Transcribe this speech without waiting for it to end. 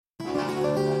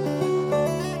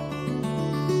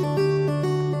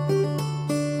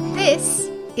This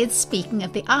is Speaking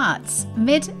of the Arts,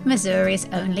 Mid-Missouri's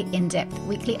only in-depth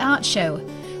weekly art show,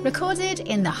 recorded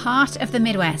in the heart of the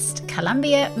Midwest,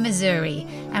 Columbia, Missouri,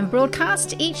 and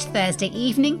broadcast each Thursday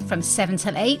evening from 7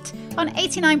 till 8 on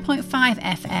 89.5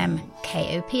 FM,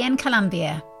 KOPN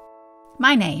Columbia.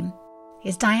 My name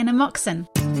is Diana Moxon.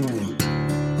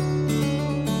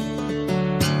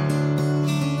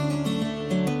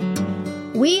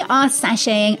 We are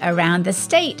sashaying around the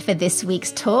state for this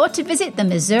week's tour to visit the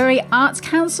Missouri Arts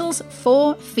Council's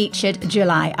 4 featured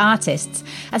July artists: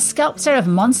 a sculptor of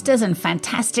monsters and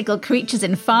fantastical creatures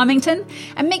in Farmington,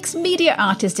 a mixed media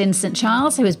artist in St.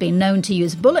 Charles who has been known to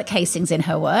use bullet casings in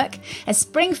her work, a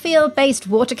Springfield-based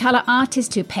watercolor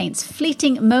artist who paints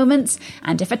fleeting moments,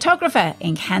 and a photographer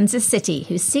in Kansas City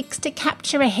who seeks to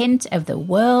capture a hint of the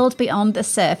world beyond the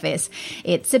surface.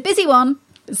 It's a busy one,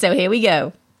 so here we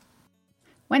go.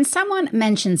 When someone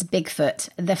mentions Bigfoot,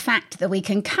 the fact that we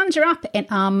can conjure up in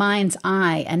our mind's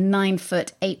eye a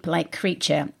 9-foot ape-like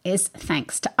creature is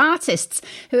thanks to artists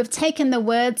who have taken the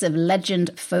words of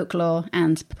legend, folklore,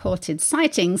 and purported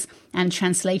sightings and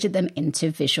translated them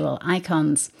into visual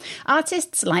icons.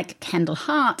 Artists like Kendall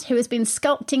Hart, who has been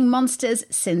sculpting monsters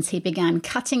since he began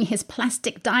cutting his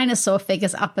plastic dinosaur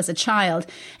figures up as a child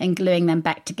and gluing them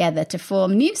back together to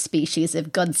form new species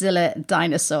of Godzilla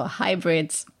dinosaur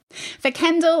hybrids. For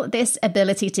Kendall, this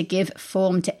ability to give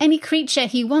form to any creature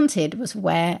he wanted was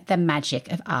where the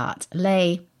magic of art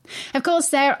lay. Of course,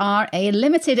 there are a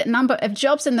limited number of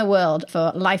jobs in the world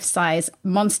for life-size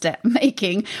monster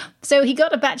making, so he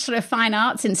got a Bachelor of Fine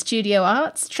Arts in Studio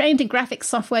Arts, trained in graphic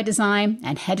software design,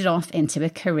 and headed off into a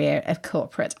career of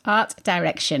corporate art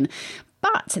direction.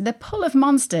 But the pull of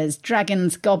monsters,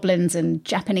 dragons, goblins, and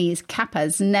Japanese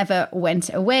kappas never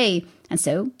went away, and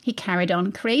so he carried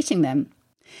on creating them.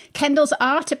 Kendall's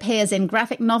art appears in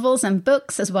graphic novels and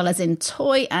books, as well as in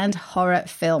toy and horror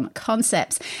film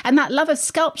concepts. And that love of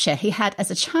sculpture he had as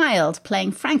a child,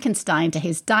 playing Frankenstein to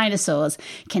his dinosaurs,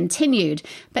 continued,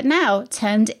 but now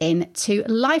turned into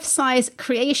life-size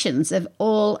creations of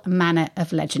all manner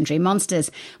of legendary monsters,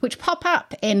 which pop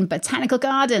up in botanical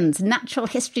gardens, natural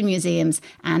history museums,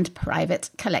 and private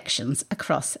collections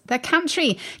across the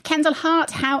country. Kendall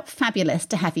Hart, how fabulous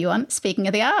to have you on Speaking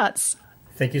of the Arts.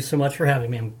 Thank you so much for having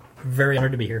me. I'm very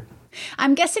honored to be here.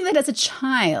 I'm guessing that as a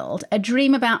child, a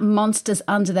dream about monsters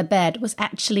under the bed was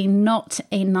actually not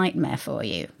a nightmare for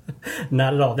you.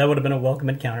 Not at all. That would have been a welcome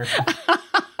encounter.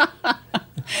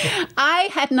 I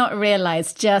had not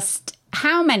realized just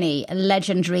how many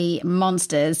legendary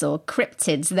monsters or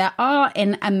cryptids there are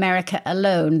in America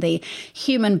alone. The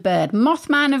human bird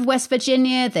Mothman of West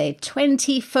Virginia, the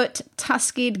 20-foot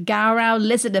tusked Gaurau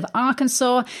lizard of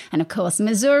Arkansas, and of course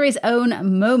Missouri's own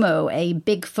Momo, a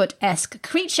Bigfoot-esque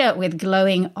creature with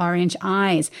glowing orange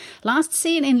eyes, last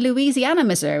seen in Louisiana,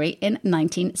 Missouri in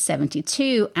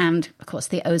 1972, and of course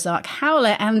the Ozark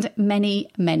Howler, and many,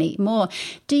 many more.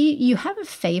 Do you have a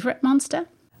favorite monster?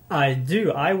 I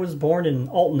do. I was born in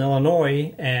Alton,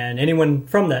 Illinois, and anyone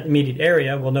from that immediate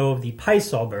area will know of the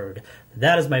Pysaw bird.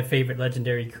 That is my favorite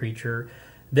legendary creature.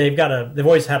 They've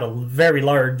always had a very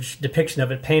large depiction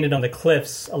of it painted on the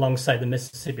cliffs alongside the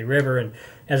Mississippi River, and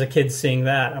as a kid seeing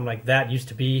that, I'm like, that used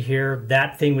to be here,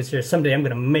 that thing was here, someday I'm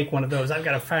going to make one of those, I've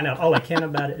got to find out all I can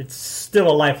about it. It's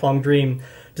still a lifelong dream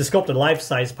to sculpt a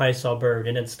life-size Pysaw bird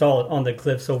and install it on the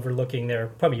cliffs overlooking there,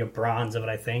 probably a bronze of it,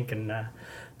 I think, and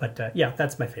But yeah,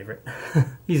 that's my favorite.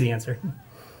 Easy answer.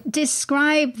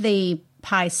 Describe the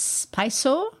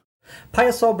Pysaw?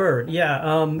 Pysaw bird,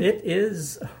 yeah. It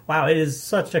is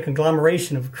such a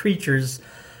conglomeration of creatures.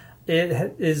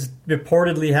 It is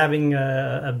reportedly having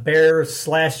a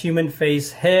bear/human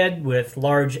face head with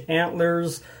large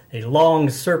antlers, a long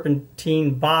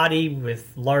serpentine body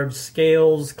with large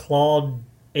scales, clawed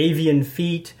avian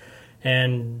feet,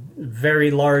 and very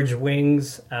large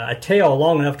wings, a tail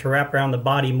long enough to wrap around the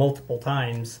body multiple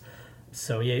times.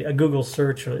 So yeah, a Google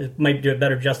search it might do it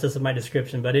better justice of my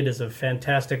description, but it is a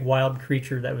fantastic wild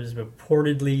creature that was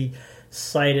reportedly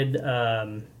sighted,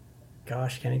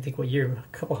 can't even think what year,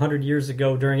 a couple hundred years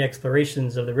ago during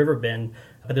explorations of the river bend.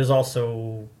 But there's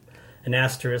also an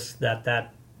asterisk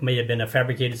that may have been a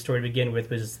fabricated story to begin with,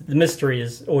 because the mystery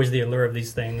is always the allure of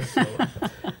these things. So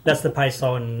that's the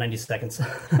Pysaw in 90 seconds.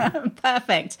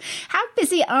 Perfect. How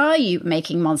busy are you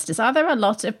making monsters? Are there a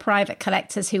lot of private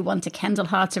collectors who want a Kendall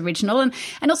Hart original? And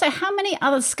also, how many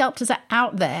other sculptors are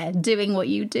out there doing what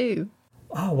you do?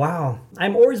 Oh, wow.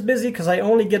 I'm always busy because I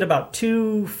only get about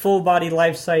 2 full-body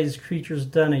life-size creatures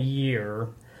done a year.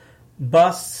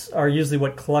 Busts are usually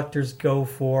what collectors go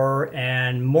for,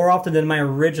 and more often than my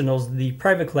originals, the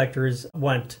private collectors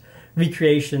want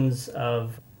recreations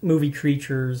of movie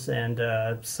creatures and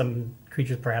some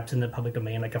creatures perhaps in the public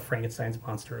domain, like a Frankenstein's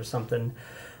monster or something.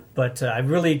 But I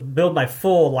really build my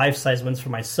full life-size ones for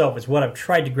myself is what I've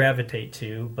tried to gravitate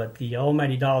to. But the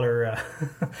almighty dollar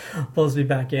pulls me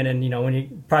back in. And, when a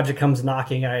project comes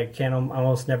knocking, I can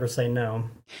almost never say no.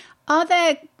 Are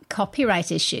there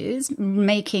copyright issues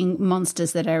making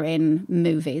monsters that are in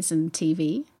movies and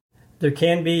TV? There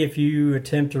can be if you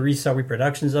attempt to resell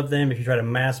reproductions of them, if you try to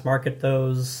mass market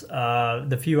those.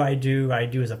 The few I do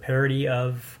as a parody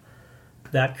of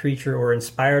that creature or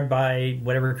inspired by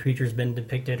whatever creature's been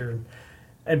depicted,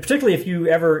 and particularly if you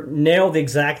ever nail the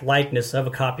exact likeness of a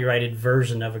copyrighted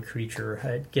version of a creature,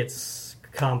 it gets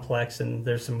complex and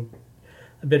there's a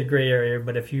bit of gray area.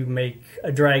 But if you make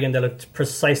a dragon that looked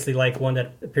precisely like one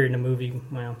that appeared in a movie,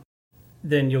 well,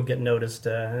 then you'll get noticed.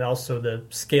 And also the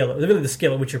scale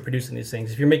at which you're producing these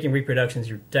things. If you're making reproductions,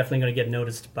 you're definitely going to get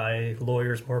noticed by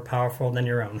lawyers more powerful than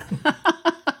your own.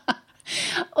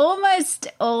 Almost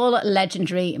all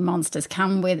legendary monsters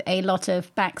come with a lot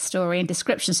of backstory and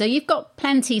description, so you've got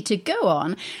plenty to go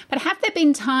on. But have there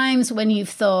been times when you've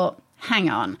thought, hang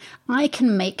on, I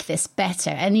can make this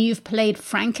better, and you've played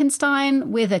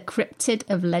Frankenstein with a cryptid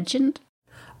of legend?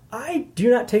 I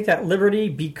do not take that liberty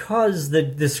because the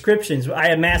descriptions, I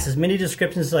amass as many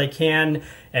descriptions as I can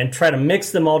and try to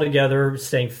mix them all together,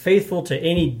 staying faithful to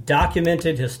any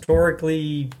documented,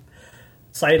 historically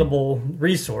citable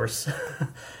resource.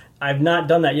 I've not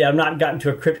done that yet. I've not gotten to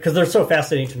a crypt because they're so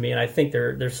fascinating to me, and I think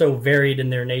they're so varied in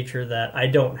their nature that I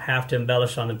don't have to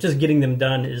embellish on them. Just getting them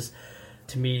done is,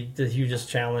 to me, the hugest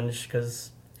challenge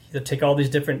because you take all these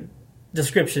different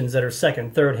descriptions that are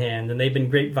second, third hand, and they've been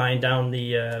grapevine down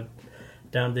the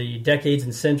decades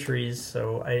and centuries.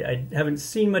 So I haven't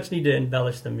seen much need to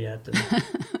embellish them yet.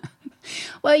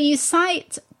 Well, you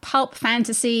cite pulp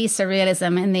fantasy,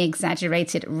 surrealism, and the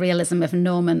exaggerated realism of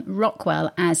Norman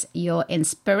Rockwell as your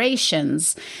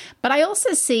inspirations. But I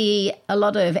also see a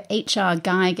lot of H.R.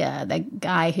 Geiger, the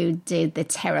guy who did the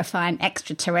terrifying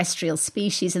extraterrestrial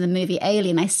species in the movie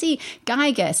Alien. I see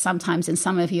Geiger sometimes in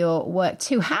some of your work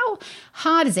too. How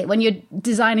hard is it when you're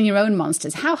designing your own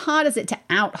monsters? How hard is it to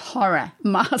out-horror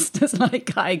masters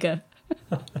like Geiger?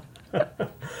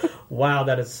 Wow,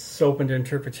 that is so open to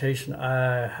interpretation.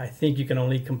 I think you can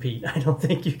only compete. I don't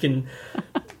think you can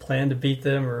plan to beat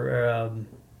them.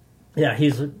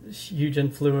 He's a huge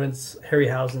influence.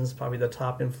 Harryhausen's probably the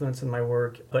top influence in my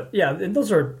work. But yeah, and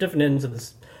those are different ends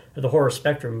of the horror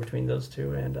spectrum between those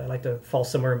two, and I like to fall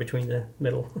somewhere in between the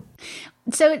middle.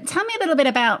 So tell me a little bit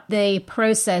about the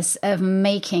process of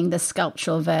making the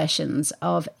sculptural versions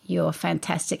of your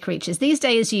fantastic creatures. These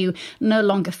days, you no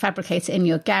longer fabricate it in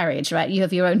your garage, right? You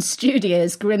have your own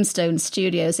studios, Grimstone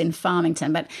Studios in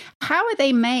Farmington. But how are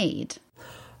they made?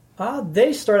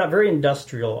 They start out very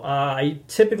industrial. I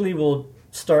typically will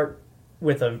start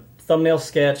with a thumbnail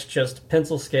sketch, just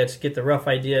pencil sketch, get the rough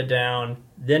idea down,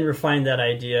 then refine that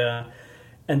idea,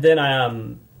 and then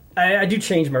I do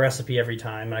change my recipe every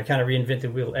time. I kind of reinvent the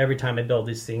wheel every time I build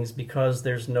these things because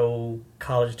there's no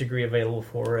college degree available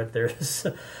for it.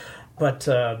 But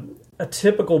a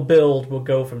typical build will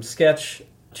go from sketch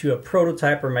to a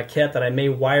prototype or maquette that I may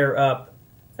wire up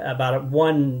about at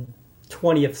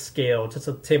 1/20th scale, just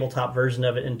a tabletop version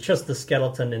of it, and just the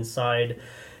skeleton inside.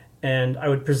 And I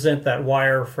would present that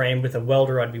wireframe with a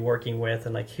welder I'd be working with,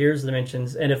 and here's the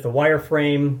dimensions. And if the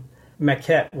wireframe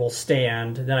maquette will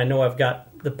stand, then I know I've got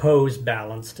the pose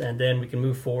balanced, and then we can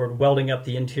move forward, welding up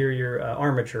the interior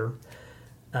armature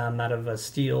out of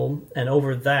steel. And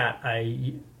over that,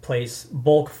 I place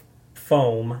bulk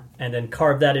foam and then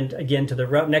carve that in again to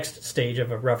the next stage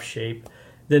of a rough shape.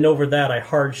 Then over that, I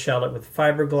hard shell it with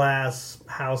fiberglass,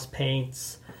 house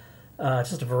paints,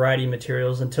 just a variety of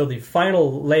materials until the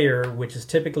final layer, which is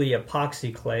typically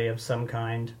epoxy clay of some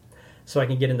kind. So I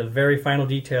can get into very final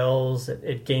details.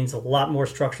 It gains a lot more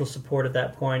structural support at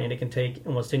that point, and it can take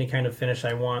almost any kind of finish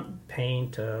I want,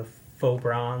 paint, faux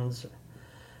bronze,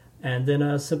 and then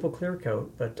a simple clear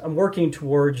coat. But I'm working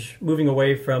towards moving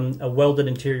away from a welded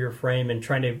interior frame and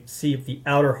trying to see if the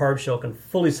outer hard shell can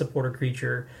fully support a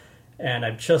creature. And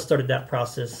I've just started that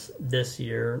process this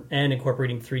year, and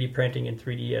incorporating 3D printing and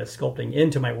 3D sculpting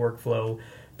into my workflow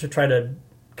to try to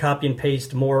copy and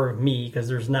paste more of me,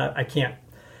 because I can't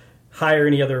hire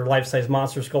any other life-size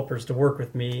monster sculptors to work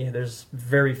with me. There's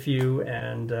very few,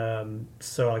 and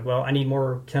so I need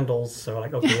more Kindles. So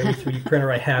okay, every 3D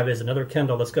printer I have is another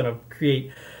Kindle that's going to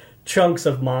create chunks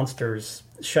of monsters,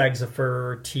 shags of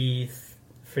fur, teeth,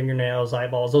 fingernails,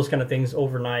 eyeballs, those kind of things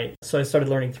overnight. So I started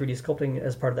learning 3D sculpting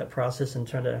as part of that process and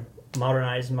trying to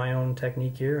modernize my own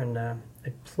technique here. And I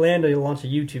plan to launch a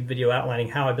YouTube video outlining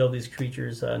how I build these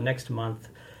creatures next month,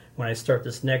 when I start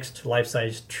this next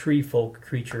life-size tree folk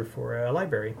creature for a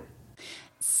library.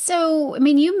 So, I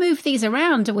mean, you move these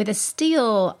around with a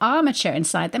steel armature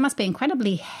inside. They must be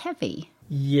incredibly heavy.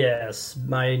 Yes,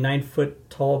 my 9-foot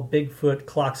tall Bigfoot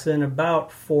clocks in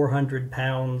about 400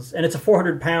 pounds, and it's a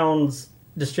 400 pounds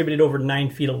distributed over 9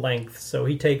 feet of length, so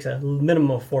he takes a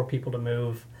minimum of 4 people to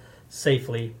move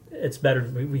safely. It's better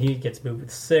he gets moved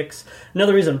with 6.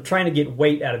 Another reason I'm trying to get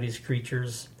weight out of these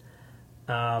creatures.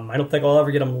 I don't think I'll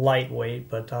ever get them lightweight,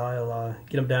 but I'll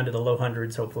get them down to the low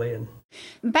hundreds, hopefully. And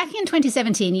back in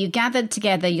 2017, you gathered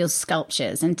together your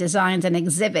sculptures and designed an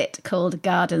exhibit called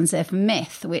Gardens of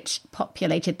Myth, which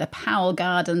populated the Powell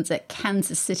Gardens at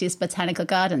Kansas City's Botanical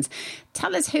Gardens.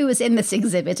 Tell us who was in this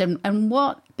exhibit and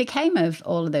what became of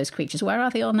all of those creatures. Where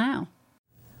are they all now?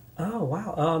 Oh,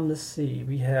 wow. Let's see.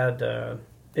 We had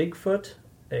Bigfoot,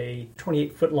 a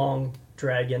 28-foot-long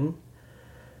dragon,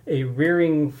 a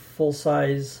rearing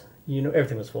full-size,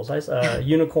 everything was full-size,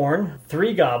 unicorn,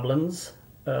 3 goblins,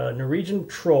 a Norwegian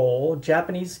troll,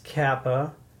 Japanese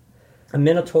kappa, a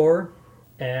minotaur,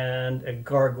 and a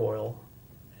gargoyle.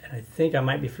 And I think I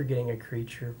might be forgetting a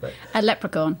creature, but a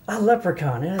leprechaun. A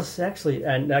leprechaun, yes, actually.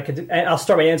 And I'll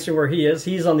start by answering where he is.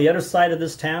 He's on the other side of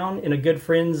this town in a good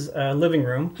friend's living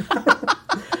room.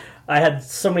 I had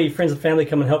so many friends and family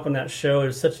come and help on that show. It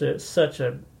was such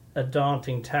a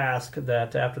daunting task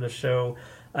that after the show,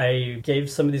 I gave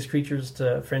some of these creatures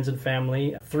to friends and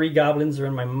family. 3 goblins are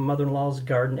in my mother-in-law's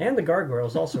garden, and the gargoyle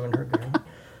is also in her garden.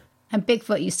 And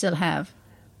Bigfoot you still have?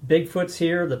 Bigfoot's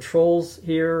here, the troll's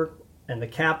here, and the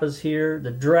kappa's here.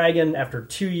 The dragon, after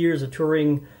 2 years of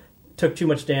touring, took too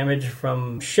much damage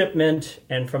from shipment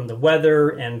and from the weather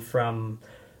and from...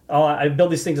 I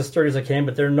build these things as sturdy as I can,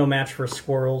 but they're no match for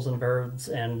squirrels and birds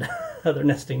and other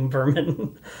nesting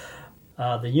vermin.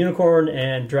 The unicorn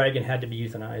and dragon had to be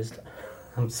euthanized,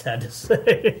 I'm sad to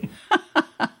say.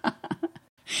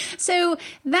 So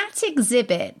that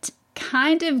exhibit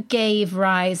kind of gave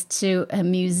rise to a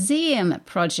museum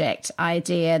project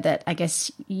idea that I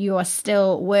guess you are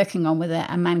still working on with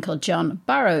a man called John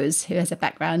Burroughs, who has a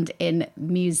background in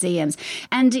museums.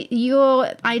 And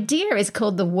your idea is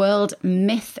called the World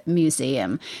Myth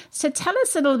Museum. So tell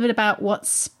us a little bit about what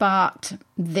sparked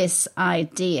this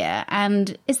idea.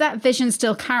 And is that vision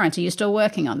still current? Are you still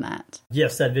working on that?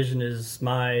 Yes, that vision is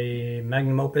my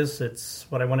magnum opus. It's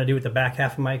what I want to do with the back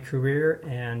half of my career,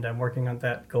 and I'm working on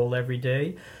that goal every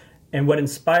day. And what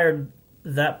inspired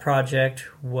that project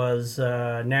was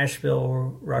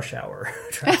Nashville rush hour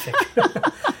traffic.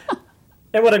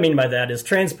 And what I mean by that is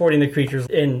transporting the creatures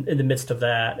in the midst of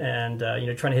that, and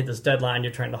trying to hit this deadline.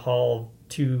 You're trying to haul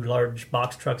 2 large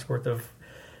box trucks worth of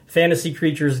fantasy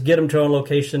creatures, get them to a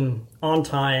location on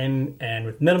time and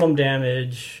with minimum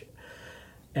damage.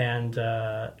 And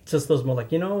just those more like,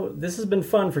 this has been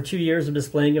fun for 2 years of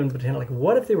displaying them, but like,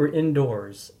 what if they were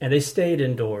indoors and they stayed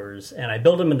indoors? And I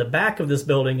build them in the back of this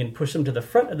building and push them to the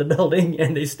front of the building,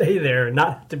 and they stay there, and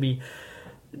not have to be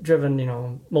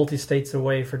driven, multi-states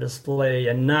away for display,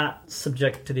 and not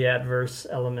subject to the adverse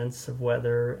elements of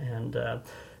weather. And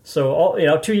so,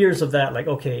 2 years of that, like,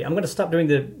 okay, I'm going to stop doing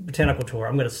the botanical tour.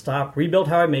 I'm going to stop, rebuild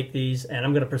how I make these, and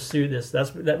I'm going to pursue this.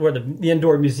 That's where the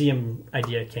indoor museum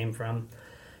idea came from.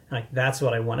 Like, that's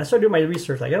what I want. I started doing my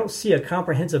research. Like, I don't see a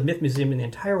comprehensive myth museum in the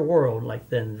entire world. Like,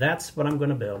 then that's what I'm going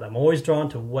to build. I'm always drawn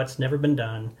to what's never been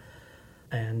done.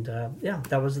 And,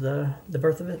 that was the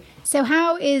birth of it. So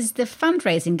how is the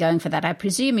fundraising going for that? I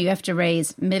presume you have to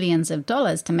raise millions of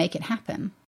dollars to make it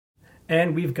happen.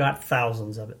 And we've got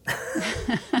thousands of it.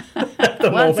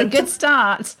 Well, it's a good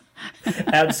start.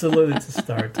 Absolutely, it's a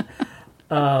start.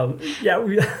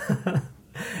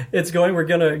 It's going. We're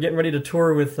getting ready to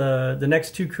tour with the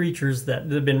next 2 creatures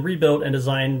that have been rebuilt and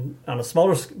designed on a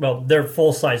smaller. Well, they're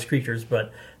full-size creatures,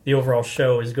 but the overall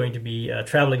show is going to be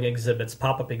traveling exhibits,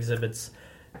 pop-up exhibits,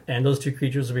 and those 2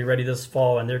 creatures will be ready this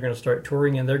fall, and they're going to start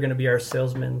touring, and they're going to be our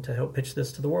salesmen to help pitch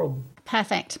this to the world.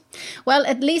 Perfect. Well,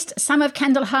 at least some of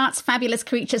Kendall Hart's fabulous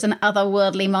creatures and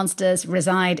otherworldly monsters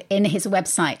reside in his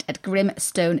website at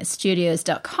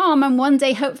grimstonestudios.com. And one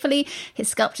day, hopefully, his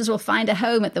sculptures will find a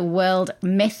home at the World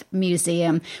Myth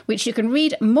Museum, which you can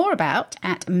read more about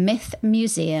at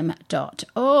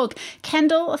mythmuseum.org.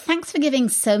 Kendall, thanks for giving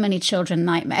so many children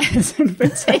nightmares and for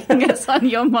taking us on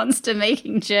your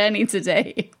monster-making journey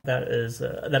today. That is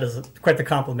quite the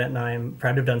compliment, and I am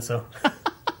proud to have done so.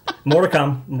 More to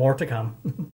come.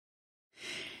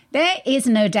 There is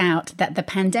no doubt that the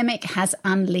pandemic has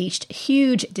unleashed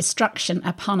huge destruction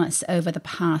upon us over the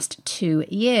past 2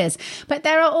 years. But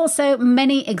there are also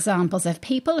many examples of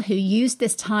people who used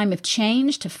this time of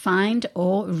change to find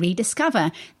or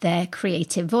rediscover their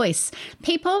creative voice.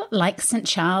 People like St.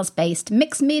 Charles-based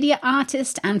mixed media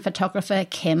artist and photographer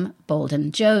Kim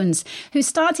Bolden-Jones, who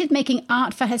started making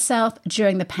art for herself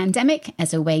during the pandemic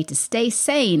as a way to stay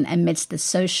sane amidst the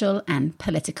social and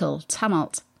political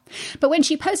tumult. But when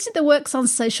she posted the works on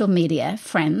social media,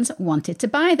 friends wanted to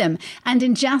buy them. And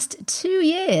in just 2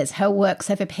 years, her works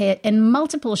have appeared in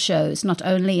multiple shows, not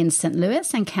only in St.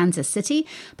 Louis and Kansas City,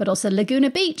 but also Laguna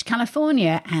Beach,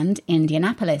 California, and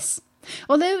Indianapolis.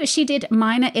 Although she did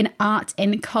minor in art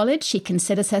in college, she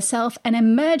considers herself an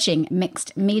emerging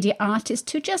mixed media artist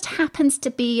who just happens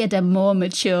to be at a more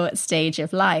mature stage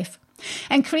of life.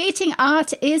 And creating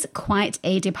art is quite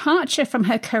a departure from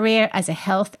her career as a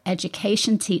health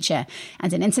education teacher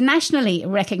and an internationally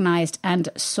recognized and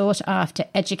sought-after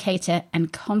educator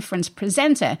and conference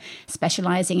presenter,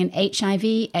 specializing in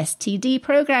HIV/STD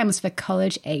programs for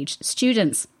college-aged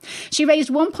students. She raised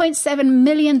 $1.7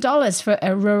 million for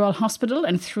a rural hospital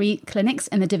and 3 clinics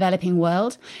in the developing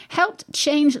world, helped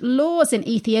change laws in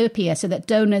Ethiopia so that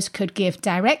donors could give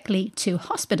directly to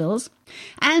hospitals,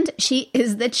 and she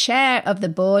is the chair of the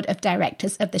board of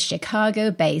directors of the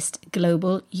Chicago-based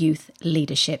Global Youth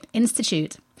Leadership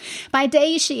Institute. By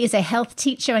day, she is a health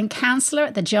teacher and counselor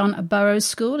at the John Burroughs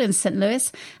School in St.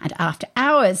 Louis, and after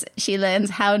hours, she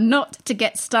learns how not to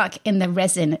get stuck in the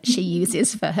resin she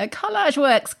uses for her collage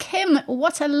works. Kim,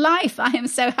 what a life! I am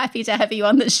so happy to have you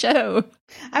on the show.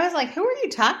 I was like, who are you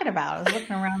talking about? I was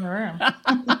looking around the room.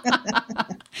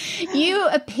 You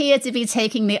appear to be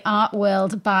taking the art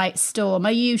world by storm.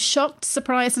 Are you shocked,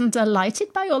 surprised, and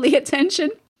delighted by all the attention?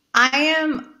 I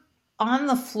am on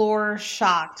the floor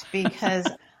shocked because,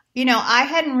 I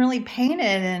hadn't really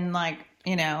painted in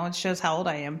it shows how old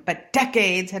I am, but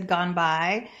decades had gone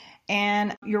by.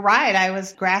 And you're right, I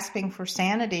was grasping for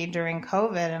sanity during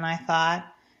COVID, and I thought,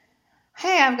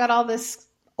 hey, I've got all this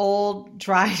old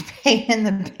dried paint in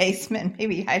the basement.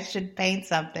 Maybe I should paint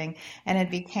something. And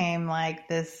it became like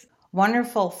this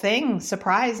wonderful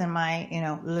surprise in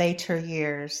my, later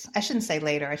years. I shouldn't say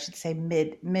later. I should say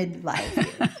midlife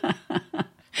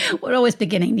years. We're always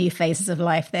beginning new phases of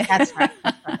life there. That's right.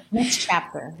 Next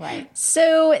chapter, right.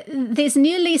 So this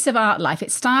new lease of art life,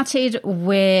 it started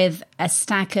with a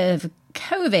stack of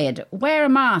COVID, wear a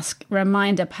mask,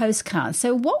 reminder postcards.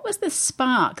 So what was the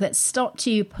spark that stopped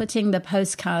you putting the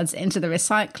postcards into the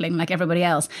recycling like everybody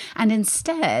else and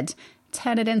instead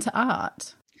turn it into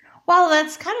art? Well,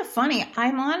 that's kind of funny.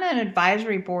 I'm on an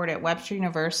advisory board at Webster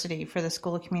University for the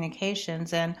School of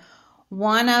Communications, and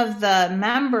one of the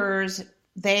members,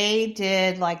 they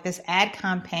did like this ad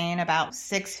campaign about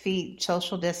 6 feet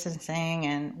social distancing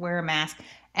and wear a mask.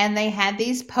 And they had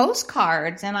these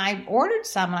postcards, and I ordered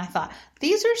some, and I thought,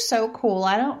 these are so cool.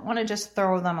 I don't want to just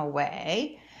throw them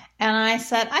away. And I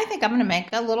said, I think I'm going to make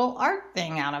a little art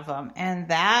thing out of them. And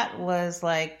that was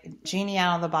like genie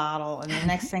out of the bottle. And the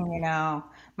next thing you know,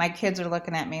 my kids are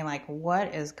looking at me like,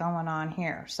 what is going on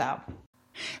here?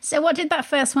 So what did that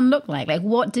first one look like? Like,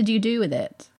 what did you do with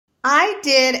it? I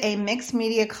did a mixed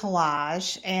media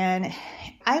collage, and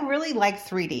I really like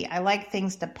 3D. I like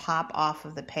things to pop off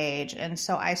of the page. And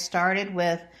so I started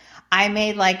with, I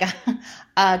made like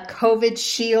a COVID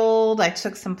shield. I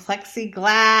took some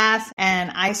plexiglass, and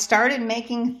I started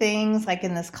making things like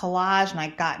in this collage, and I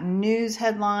got news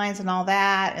headlines and all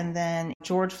that. And then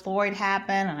George Floyd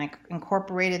happened, and I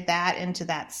incorporated that into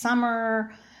that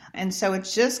summer. And so it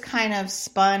just kind of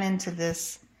spun into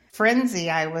this frenzy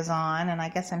I was on, and I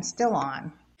guess I'm still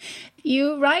on.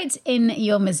 You write in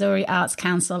your Missouri Arts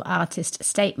Council artist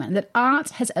statement that art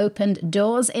has opened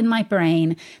doors in my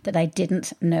brain that I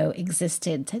didn't know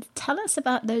existed. Tell us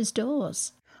about those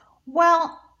doors.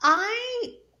 Well,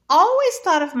 I always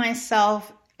thought of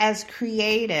myself as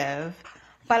creative,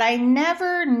 but I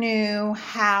never knew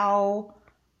how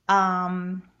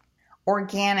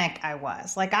organic I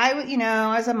was. Like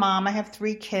as a mom, I have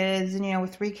 3 kids, and,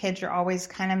 with 3 kids, you're always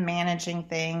kind of managing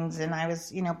things. And I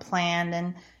was, planned,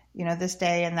 and, this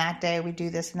day and that day we do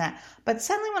this and that. But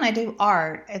suddenly when I do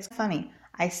art, it's funny.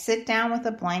 I sit down with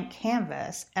a blank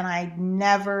canvas, and I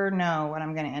never know what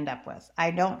I'm going to end up with.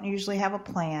 I don't usually have a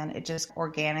plan. It just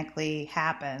organically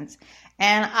happens.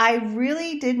 And I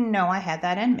really didn't know I had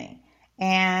that in me.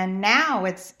 And now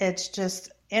it's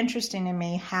just interesting to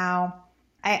me how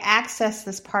I access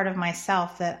this part of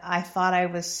myself that I thought I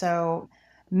was so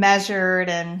measured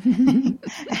and,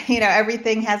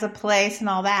 everything has a place and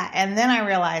all that. And then I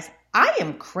realized I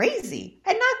am crazy,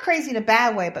 and not crazy in a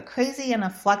bad way, but crazy in a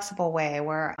flexible way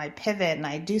where I pivot and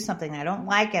I do something and I don't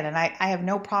like it. And I have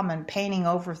no problem in painting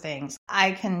over things.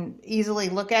 I can easily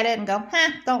look at it and go,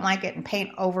 don't like it, and paint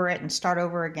over it and start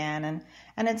over again.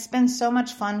 And it's been so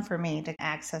much fun for me to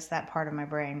access that part of my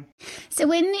brain. So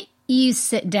when you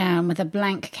sit down with a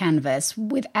blank canvas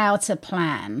without a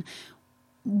plan,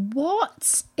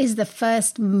 what is the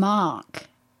first mark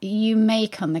you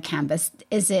make on the canvas?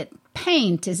 Is it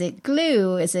paint? Is it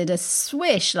glue? Is it a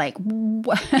swish? Like,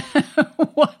 where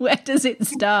does it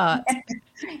start?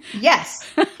 Yes.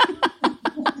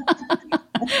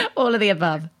 All of the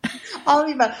above. All of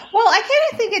the above. Well, I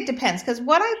kind of think it depends, because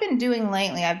what I've been doing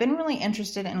lately, I've been really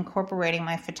interested in incorporating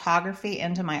my photography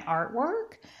into my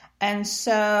artwork. And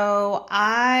so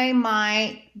I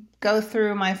might go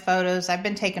through my photos. I've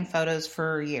been taking photos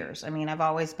for years. I mean, I've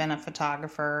always been a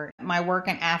photographer. My work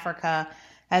in Africa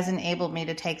has enabled me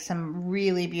to take some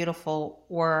really beautiful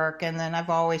work. And then I've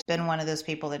always been one of those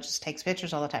people that just takes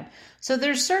pictures all the time. So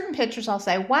there's certain pictures I'll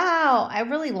say, wow, I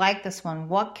really like this one.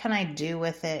 What can I do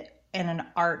with it in an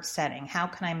art setting? How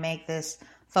can I make this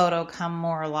photo come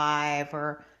more alive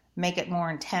or make it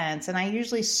more intense? And I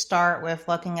usually start with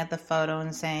looking at the photo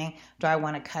and saying, do I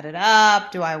want to cut it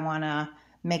up? Do I want to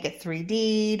make it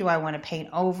 3D? Do I want to paint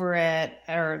over it?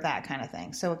 Or that kind of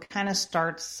thing. So it kind of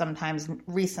starts sometimes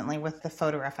recently with the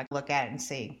photograph. I look at it and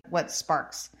see what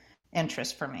sparks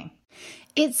interest for me.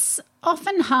 It's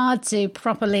often hard to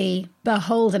properly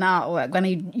behold an artwork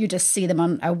when you just see them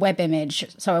on a web image.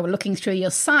 So looking through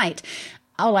your site,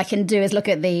 all I can do is look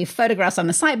at the photographs on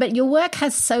the site, but your work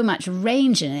has so much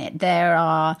range in it. There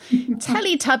are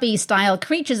Teletubby-style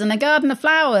creatures in a garden of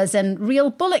flowers and real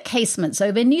bullet casements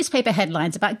over newspaper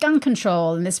headlines about gun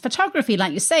control. And there's photography,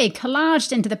 like you say,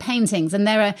 collaged into the paintings. And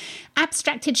there are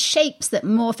abstracted shapes that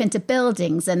morph into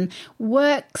buildings and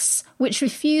works which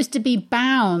refuse to be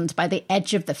bound by the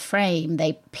edge of the frame.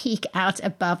 They peek out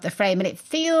above the frame. And it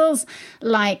feels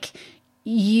like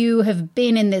you have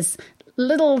been in this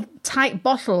little tight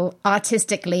bottle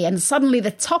artistically, and suddenly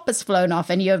the top has flown off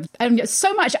and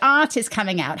so much art is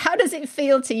coming out. How does it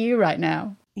feel to you right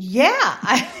now?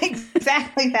 Yeah,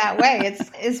 exactly that way.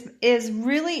 It's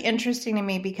really interesting to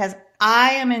me because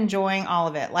I am enjoying all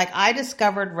of it. Like, I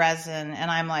discovered resin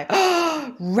and I'm like,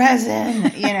 oh,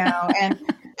 resin,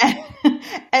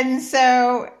 and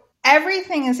so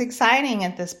everything is exciting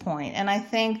at this point. And I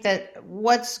think that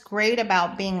what's great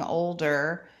about being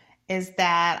older is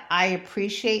that I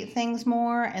appreciate things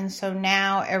more. And so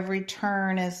now every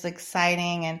turn is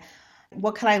exciting, and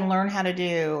what can I learn how to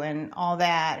do and all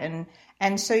that.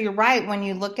 And so you're right. When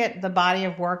you look at the body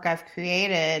of work I've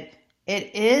created,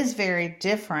 it is very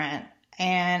different.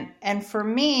 And for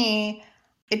me,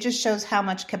 it just shows how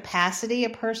much capacity a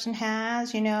person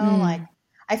has, like,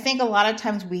 I think a lot of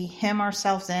times we hem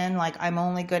ourselves in, like, I'm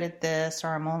only good at this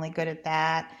or I'm only good at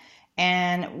that.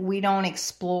 And we don't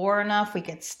explore enough. We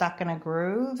get stuck in a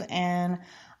groove. And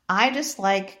I just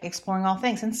like exploring all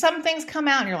things. And some things come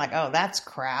out and you're like, oh, that's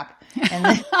crap. And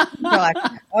then you're like,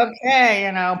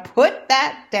 okay, put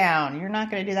that down. You're not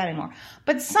going to do that anymore.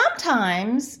 But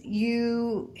sometimes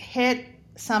you hit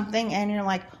something and you're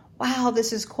like, wow,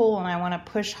 this is cool. And I want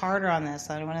to push harder on this.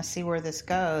 I want to see where this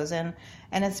goes. And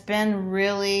it's been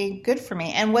really good for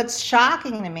me. And what's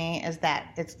shocking to me is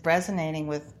that it's resonating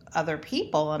with other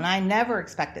people. And I never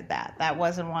expected that. That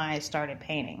wasn't why I started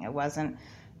painting. It wasn't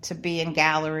to be in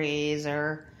galleries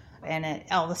and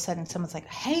all of a sudden someone's like,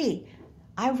 hey,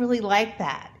 I really like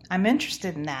that. I'm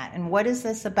interested in that. And what is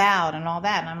this about and all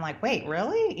that? And I'm like, wait,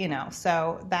 really?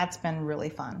 So that's been really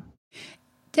fun.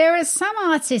 There are some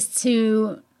artists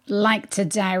who like to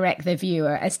direct the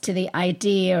viewer as to the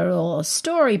idea or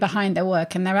story behind their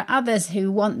work, and there are others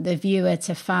who want the viewer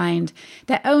to find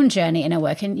their own journey in a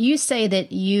work. And you say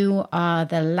that you are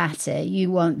the latter.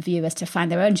 You want viewers to find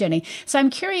their own journey. So I'm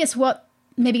curious what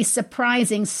maybe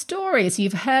surprising stories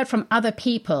you've heard from other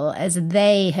people as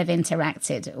they have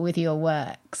interacted with your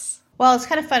works. Well, it's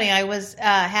kind of funny.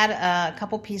 I had a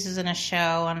couple pieces in a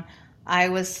show, and I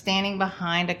was standing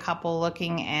behind a couple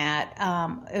looking at,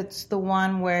 it's the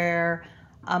one where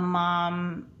a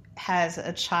mom has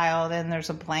a child and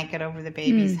there's a blanket over the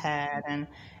baby's head. And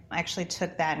I actually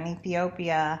took that in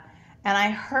Ethiopia. And I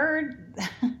heard,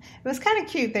 it was kind of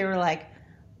cute. They were like,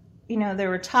 they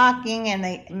were talking and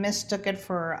they mistook it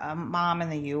for a mom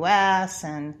in the U.S.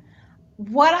 And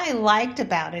what I liked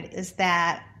about it is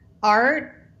that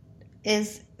art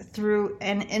is through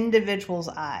an individual's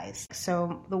eyes.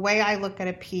 So the way I look at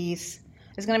a piece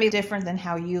is going to be different than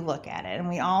how you look at it. And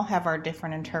we all have our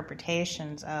different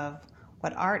interpretations of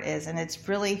what art is. And it's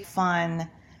really fun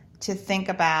to think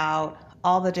about,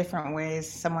 all the different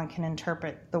ways someone can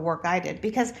interpret the work I did.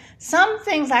 Because some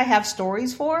things I have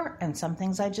stories for and some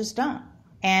things I just don't.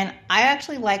 And I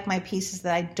actually like my pieces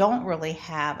that I don't really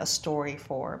have a story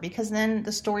for, because then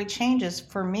the story changes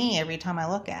for me every time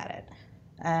I look at it.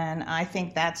 And I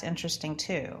think that's interesting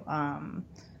too.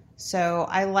 So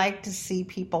I like to see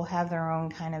people have their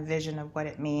own kind of vision of what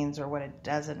it means or what it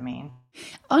doesn't mean.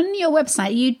 On your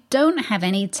website, you don't have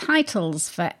any titles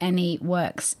for any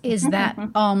works. Is that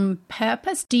on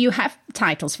purpose? Do you have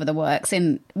titles for the works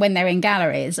when they're in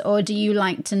galleries, or do you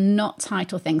like to not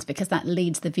title things because that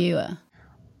leads the viewer?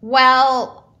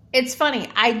 Well, it's funny.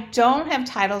 I don't have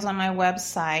titles on my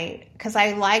website because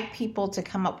I like people to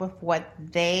come up with what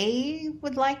they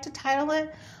would like to title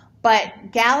it.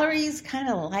 But galleries kind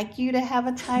of like you to have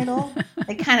a title.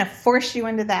 They kind of force you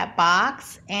into that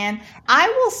box. And I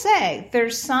will say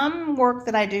there's some work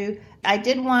that I do. I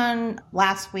did one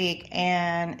last week,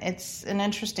 and it's an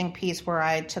interesting piece where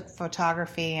I took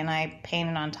photography and I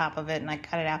painted on top of it and I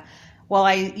cut it out. Well,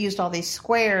 I used all these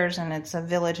squares, and it's a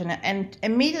village, and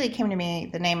immediately came to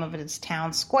me, the name of it is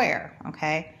Town Square,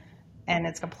 okay? And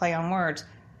it's a play on words.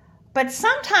 But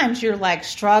sometimes you're like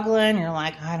struggling, you're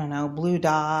like, I don't know, blue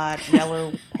dot,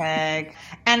 yellow peg.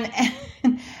 And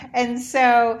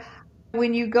so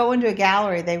when you go into a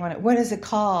gallery, they want, what is it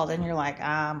called? And you're like,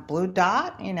 blue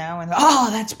dot, and oh,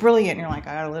 that's brilliant. And you're like,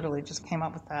 I literally just came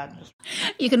up with that.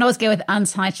 You can always go with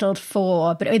untitled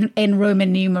 4, but in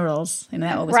Roman numerals.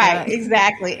 That always right, works.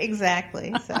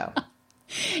 Exactly. So.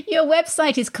 Your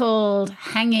website is called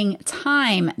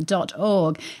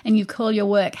hangingtime.org, and you call your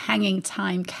work Hanging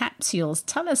Time Capsules.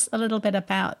 Tell us a little bit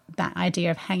about that idea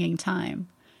of hanging time.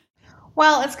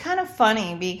 Well, it's kind of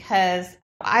funny because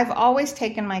I've always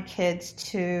taken my kids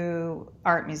to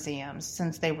art museums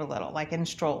since they were little, like in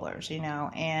strollers,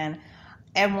 and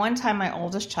one time my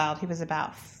oldest child, he was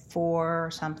about 4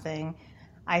 or something,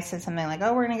 I said something like,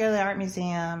 oh, we're going to go to the art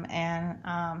museum. And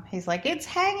he's like, it's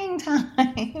hanging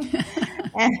time.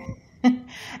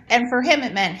 and for him,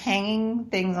 it meant hanging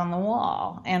things on the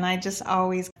wall. And I just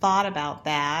always thought about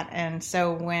that. And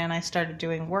so when I started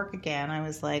doing work again, I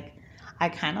was like, I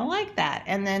kind of like that.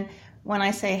 And then when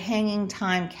I say hanging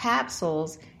time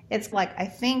capsules, it's like, I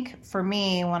think for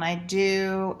me, when I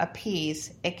do a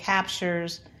piece, it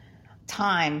captures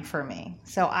time for me.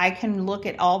 So I can look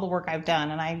at all the work I've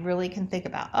done and I really can think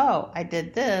about, oh, I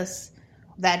did this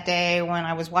that day when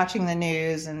I was watching the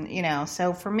news. And,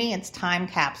 so for me, it's time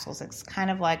capsules. It's kind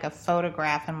of like a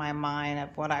photograph in my mind of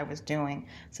what I was doing.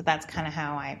 So that's kind of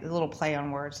how a little play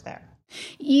on words there.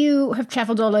 You have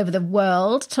traveled all over the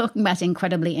world talking about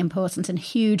incredibly important and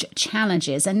huge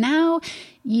challenges, and now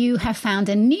you have found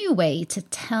a new way to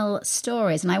tell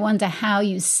stories. And I wonder how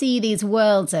you see these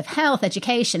worlds of health,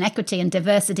 education, equity and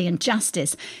diversity and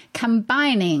justice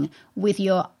combining with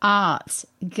your art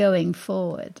going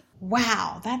forward.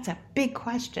 Wow, that's a big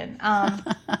question.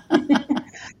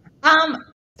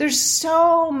 There's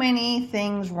so many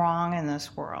things wrong in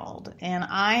this world, and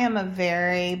I am a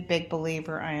very big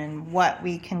believer in what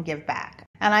we can give back.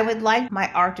 And I would like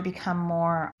my art to become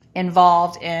more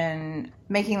involved in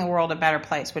making the world a better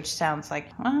place, which sounds like,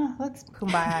 let's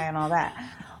kumbaya and all that.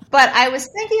 But I was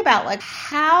thinking about,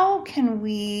 how can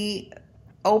we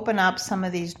open up some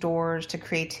of these doors to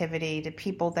creativity to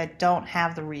people that don't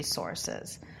have the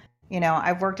resources?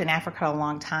 I've worked in Africa a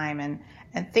long time, and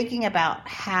thinking about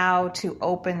how to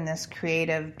open this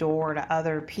creative door to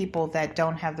other people that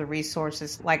don't have the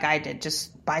resources like I did,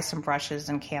 just buy some brushes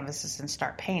and canvases and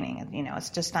start painting. It's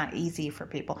just not easy for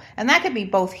people. And that could be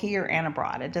both here and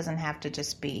abroad. It doesn't have to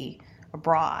just be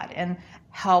abroad. And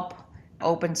help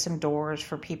open some doors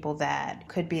for people that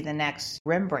could be the next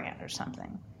Rembrandt or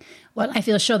something. Well, I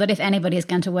feel sure that if anybody is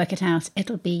going to work it out,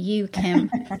 it'll be you, Kim.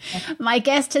 My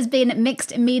guest has been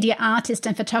mixed media artist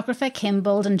and photographer Kim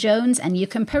Bolden-Jones, and you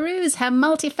can peruse her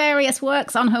multifarious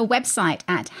works on her website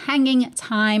at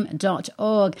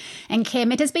hangingtime.org. And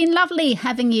Kim, it has been lovely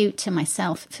having you to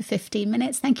myself for 15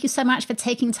 minutes. Thank you so much for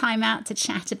taking time out to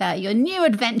chat about your new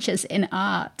adventures in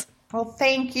art. Well,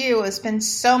 thank you. It's been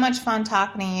so much fun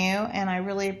talking to you, and I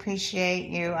really appreciate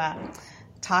you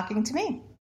talking to me.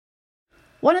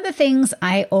 One of the things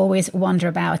I always wonder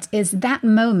about is that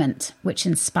moment which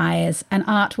inspires an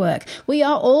artwork. We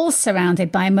are all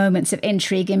surrounded by moments of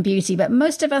intrigue and beauty, but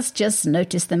most of us just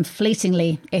notice them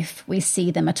fleetingly if we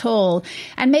see them at all.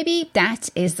 And maybe that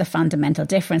is the fundamental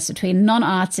difference between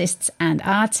non-artists and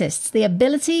artists, the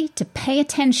ability to pay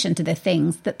attention to the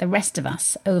things that the rest of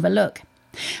us overlook.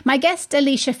 My guest,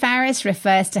 Alicia Farris,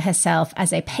 refers to herself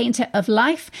as a painter of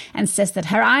life and says that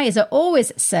her eyes are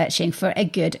always searching for a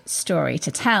good story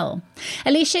to tell.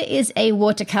 Alicia is a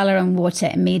watercolor and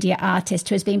water media artist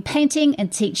who has been painting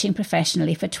and teaching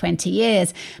professionally for 20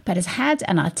 years, but has had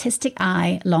an artistic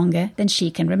eye longer than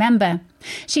she can remember.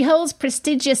 She holds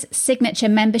prestigious signature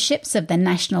memberships of the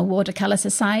National Watercolor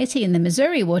Society and the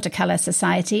Missouri Watercolor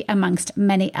Society, amongst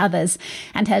many others,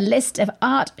 and her list of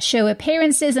art show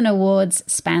appearances and awards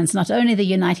spans not only the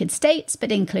United States,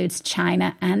 but includes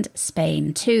China and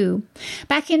Spain too.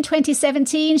 Back in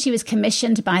 2017, she was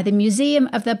commissioned by the Museum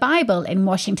of the Bible in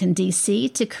Washington, D.C.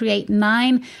 to create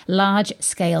 9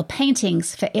 large-scale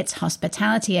paintings for its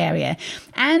hospitality area.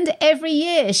 And every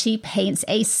year she paints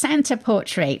a Santa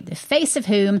portrait, the face of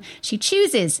whom she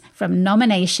chooses from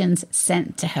nominations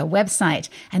sent to her website,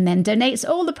 and then donates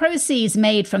all the proceeds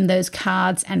made from those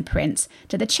cards and prints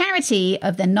to the charity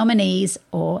of the nominees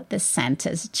or the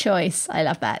Santa's choice. I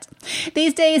love that.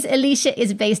 These days, Alicia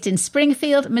is based in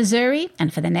Springfield, Missouri,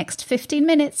 and for the next 15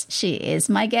 minutes, she is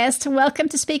my guest. Welcome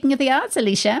to Speaking of the Arts,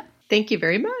 Alicia. Thank you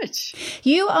very much.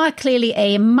 You are clearly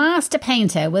a master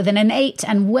painter with an innate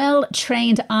and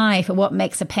well-trained eye for what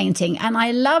makes a painting. And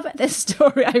I love the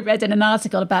story I read in an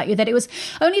article about you, that it was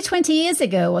only 20 years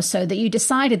ago or so that you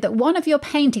decided that one of your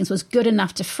paintings was good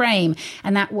enough to frame,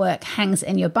 and that work hangs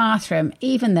in your bathroom,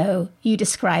 even though you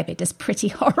describe it as pretty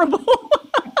horrible.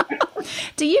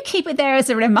 Do you keep it there as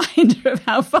a reminder of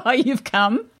how far you've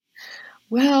come?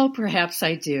 Well, perhaps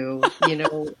I do.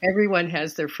 Everyone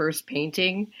has their first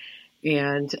painting.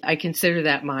 And I consider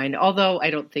that mine, although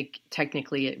I don't think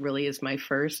technically it really is my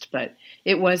first, but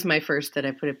it was my first that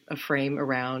I put a frame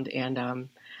around. And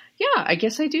I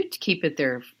guess I do keep it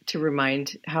there to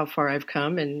remind how far I've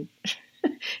come and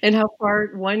and how far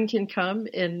one can come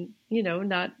in,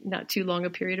 not too long a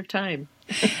period of time.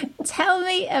 Tell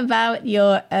me about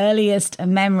your earliest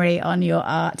memory on your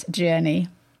art journey.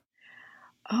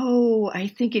 Oh, I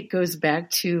think it goes back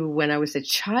to when I was a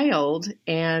child,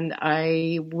 and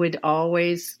I would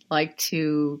always like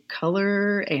to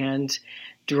color and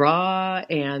draw,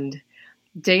 and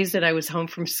days that I was home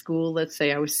from school, let's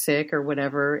say I was sick or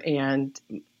whatever, and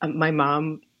my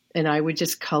mom and I would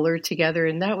just color together,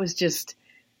 and that was just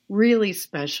really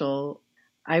special.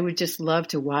 I would just love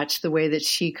to watch the way that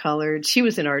she colored. She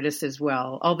was an artist as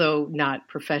well, although not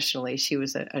professionally. She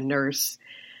was a nurse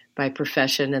by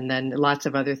profession, and then lots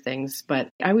of other things. But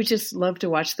I would just love to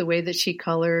watch the way that she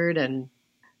colored. And,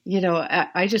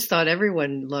 I just thought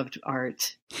everyone loved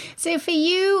art. So for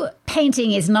you,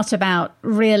 painting is not about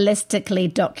realistically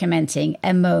documenting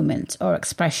a moment or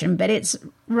expression, but it's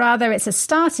a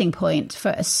starting point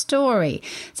for a story.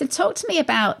 So talk to me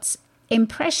about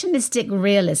impressionistic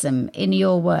realism in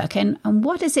your work, and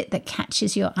what is it that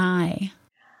catches your eye?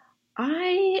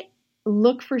 I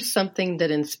look for something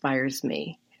that inspires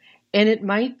me. And it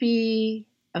might be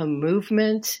a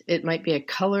movement, it might be a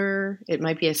color, it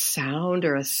might be a sound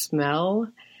or a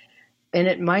smell, and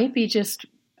it might be just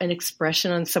an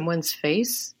expression on someone's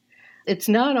face. It's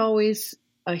not always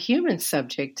a human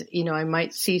subject. I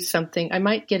might see something, I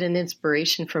might get an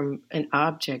inspiration from an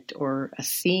object or a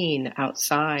scene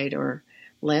outside or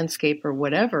landscape or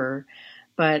whatever,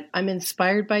 but I'm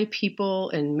inspired by people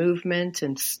and movement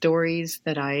and stories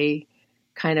that I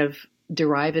kind of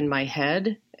derive in my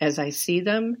head as I see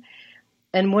them.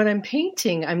 And when I'm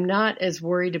painting, I'm not as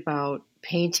worried about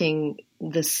painting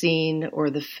the scene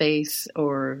or the face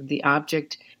or the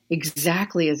object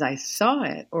exactly as I saw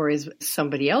it or as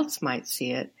somebody else might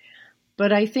see it.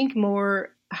 But I think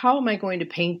more, how am I going to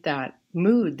paint that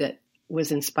mood that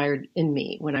was inspired in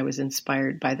me when I was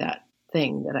inspired by that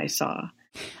thing that I saw?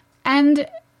 And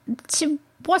to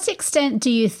what extent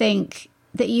do you think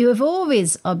that you have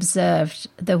always observed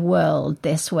the world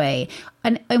this way?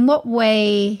 And in what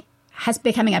way has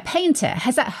becoming a painter,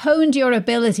 has that honed your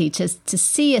ability to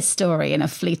see a story in a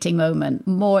fleeting moment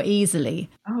more easily?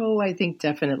 Oh, I think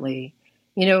definitely.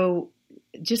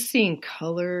 Just seeing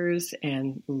colors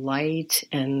and light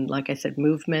and, like I said,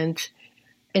 movement.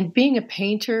 And being a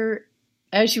painter,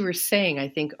 as you were saying, I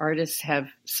think artists have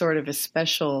sort of a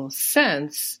special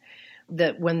sense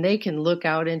that when they can look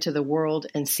out into the world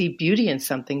and see beauty in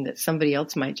something that somebody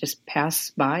else might just pass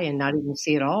by and not even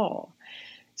see at all.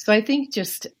 So I think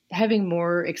just having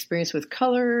more experience with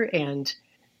color and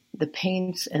the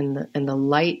paints and the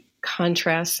light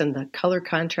contrasts and the color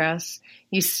contrasts,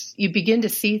 you begin to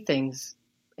see things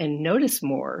and notice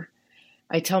more.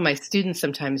 I tell my students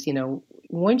sometimes,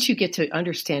 once you get to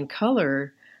understand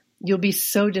color, you'll be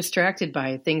so distracted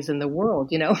by things in the world,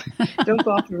 Don't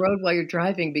go off the road while you're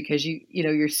driving because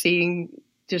you're seeing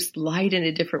just light in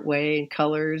a different way and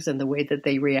colors and the way that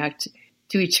they react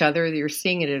to each other, you're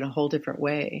seeing it in a whole different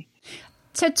way.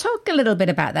 So talk a little bit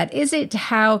about that. Is it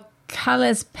how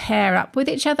colors pair up with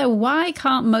each other? Why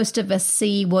can't most of us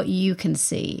see what you can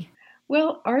see?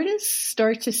 Well, artists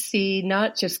start to see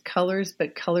not just colors,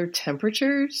 but color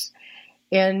temperatures.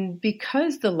 And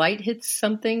because the light hits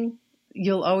something,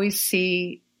 you'll always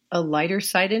see a lighter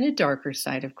side and a darker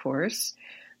side, of course,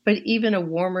 but even a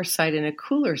warmer side and a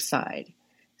cooler side.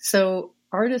 So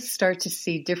artists start to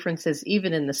see differences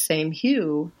even in the same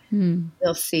hue.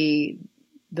 They'll see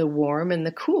the warm and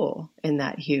the cool in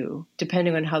that hue,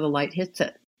 depending on how the light hits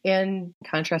it. And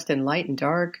contrast in light and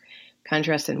dark,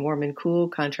 contrast in warm and cool,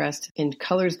 contrast in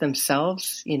colors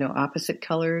themselves, opposite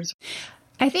colors.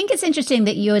 I think it's interesting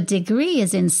that your degree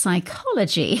is in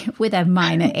psychology with a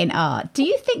minor in art. Do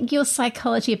you think your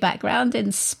psychology background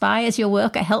inspires your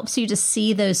work or helps you to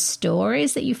see those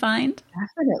stories that you find?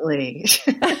 Definitely.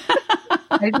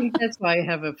 I think that's why I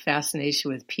have a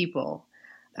fascination with people.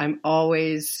 I'm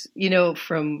always,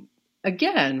 from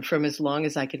as long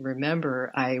as I can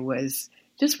remember, I was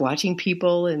just watching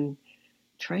people and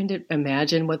trying to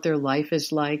imagine what their life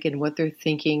is like and what they're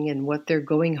thinking and what they're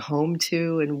going home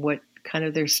to and what kind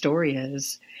of their story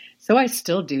is. So I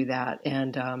still do that.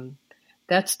 And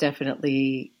that's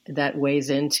definitely, that weighs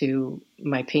into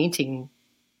my painting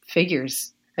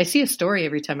figures. I see a story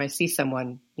every time I see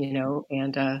someone,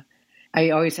 and I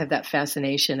always have that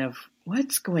fascination of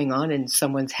what's going on in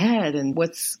someone's head and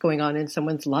what's going on in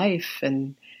someone's life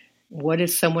and what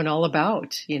is someone all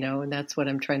about, and that's what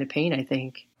I'm trying to paint, I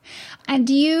think. And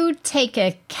you take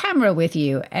a camera with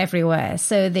you everywhere.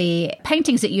 So the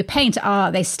paintings that you paint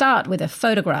they start with a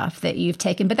photograph that you've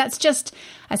taken, but that's just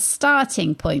a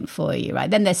starting point for you,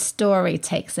 right? Then the story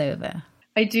takes over.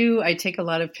 I do. I take a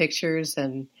lot of pictures,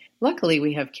 and luckily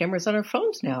we have cameras on our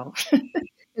phones now.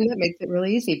 And that makes it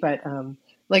really easy. But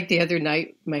like the other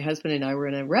night, my husband and I were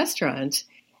in a restaurant,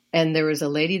 and there was a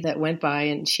lady that went by,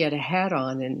 and she had a hat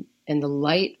on, and the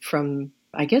light from,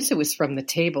 I guess it was from the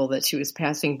table that she was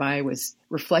passing by, was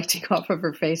reflecting off of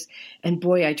her face. And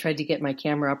boy, I tried to get my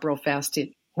camera up real fast to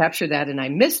capture that, and I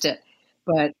missed it.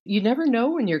 But you never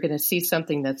know when you're going to see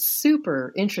something that's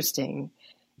super interesting.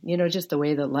 Just the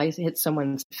way the light hits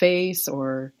someone's face,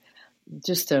 or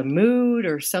just a mood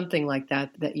or something like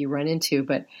that you run into.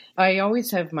 But I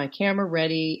always have my camera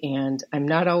ready, and I'm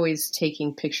not always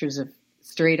taking pictures of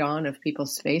straight on of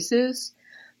people's faces.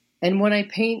 And when I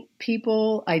paint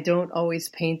people, I don't always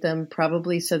paint them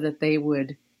probably so that they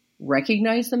would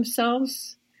recognize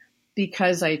themselves,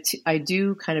 because I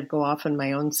do kind of go off on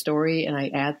my own story, and I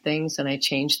add things and I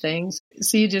change things.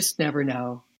 So you just never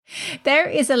know. There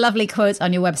is a lovely quote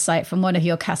on your website from one of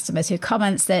your customers who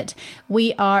comments that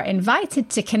we are invited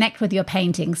to connect with your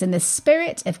paintings in the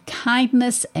spirit of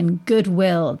kindness and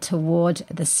goodwill toward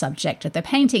the subject of the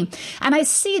painting. And I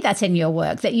see that in your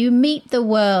work, that you meet the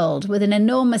world with an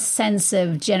enormous sense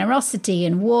of generosity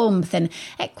and warmth and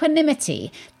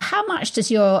equanimity. How much does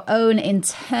your own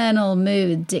internal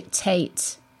mood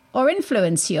dictate or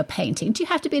influence your painting? Do you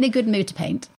have to be in a good mood to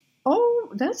paint? Oh,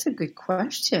 that's a good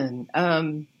question.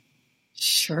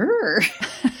 Sure.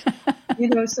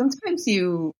 Sometimes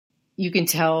you can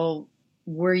tell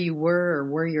where you were or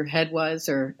where your head was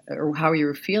or how you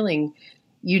were feeling.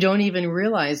 You don't even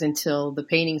realize until the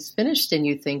painting's finished and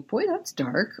you think, boy, that's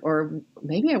dark, or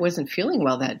maybe I wasn't feeling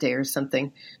well that day or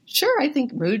something. Sure, I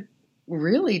think mood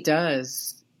really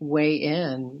does weigh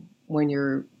in when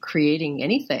you're creating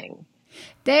anything.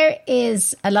 There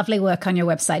is a lovely work on your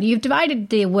website. You've divided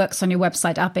the works on your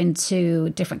website up into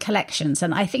different collections.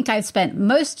 And I think I've spent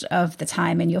most of the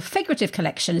time in your figurative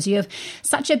collections. You have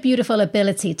such a beautiful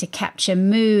ability to capture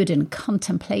mood and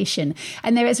contemplation.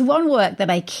 And there is one work that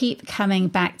I keep coming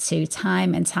back to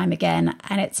time and time again.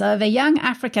 And it's of a young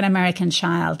African-American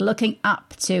child looking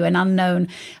up to an unknown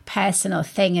person or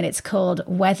thing. And it's called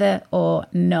Whether or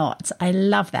Not. I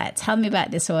love that. Tell me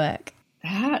about this work.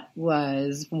 That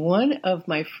was one of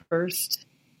my first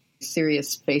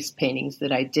serious face paintings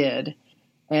that I did.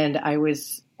 And I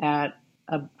was at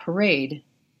a parade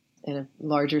in a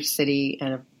larger city,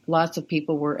 and lots of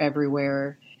people were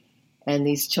everywhere. And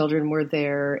these children were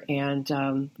there, and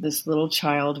this little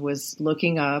child was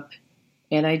looking up.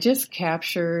 And I just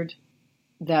captured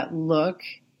that look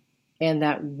and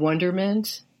that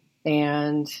wonderment.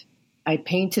 And I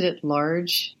painted it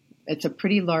large. It's a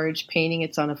pretty large painting.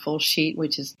 It's on a full sheet,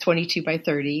 which is 22 by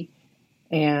 30.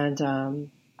 And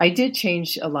I did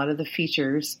change a lot of the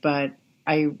features, but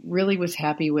I really was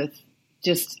happy with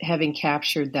just having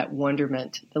captured that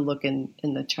wonderment, the look in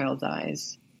the child's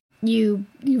eyes. You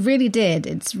really did.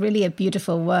 It's really a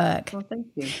beautiful work. Well, thank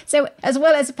you. So as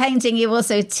well as painting, you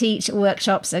also teach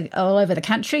workshops all over the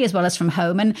country as well as from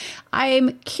home. And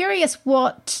I'm curious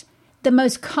what the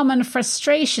most common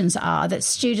frustrations are that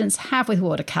students have with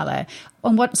watercolor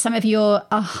and what some of your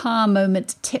aha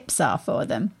moment tips are for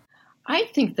them. I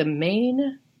think the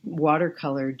main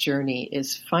watercolor journey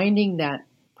is finding that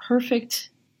perfect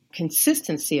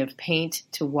consistency of paint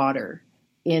to water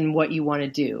in what you want to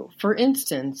do. For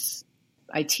instance,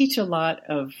 I teach a lot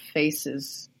of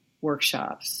faces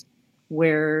workshops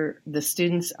where the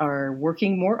students are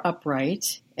working more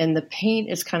upright and the paint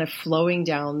is kind of flowing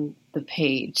down the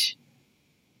page.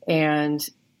 And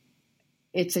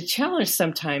it's a challenge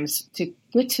sometimes to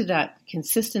get to that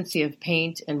consistency of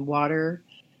paint and water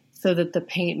so that the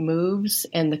paint moves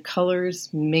and the colors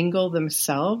mingle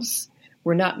themselves.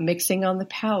 We're not mixing on the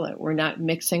palette. We're not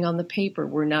mixing on the paper.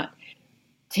 We're not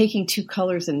taking two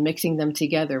colors and mixing them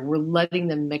together. We're letting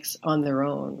them mix on their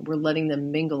own. We're letting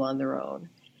them mingle on their own.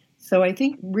 So I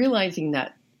think realizing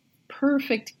that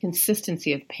perfect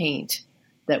consistency of paint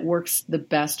that works the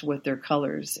best with their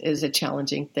colors is a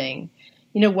challenging thing.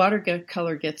 You know,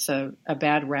 watercolor gets a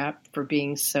bad rap for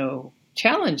being so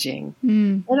challenging.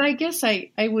 And I guess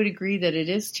I would agree that it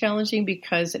is challenging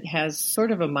because it has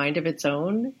sort of a mind of its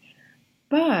own,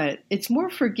 but it's more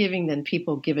forgiving than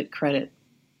people give it credit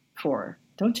for.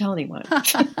 Don't tell anyone.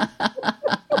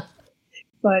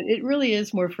 But it really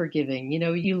is more forgiving. You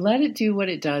know, you let it do what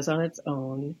it does on its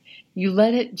own. You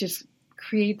let it just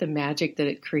create the magic that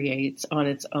it creates on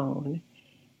its own.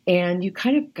 And you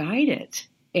kind of guide it.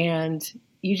 And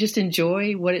you just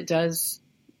enjoy what it does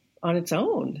on its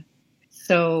own.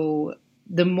 So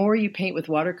the more you paint with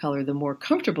watercolor, the more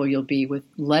comfortable you'll be with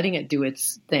letting it do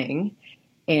its thing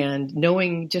and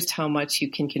knowing just how much you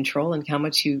can control and how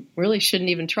much you really shouldn't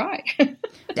even try.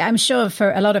 I'm sure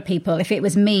for a lot of people, if it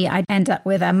was me, I'd end up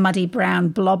with a muddy brown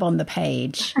blob on the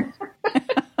page.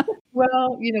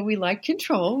 Well, you know, we like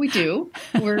control. We do.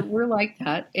 We're like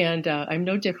that. And I'm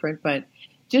no different. But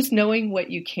just knowing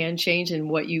what you can change and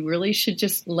what you really should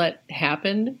just let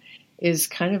happen is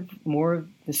kind of more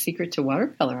the secret to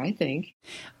watercolor, I think.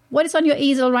 What is on your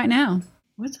easel right now?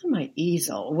 What's on my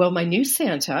easel? Well, my new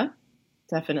Santa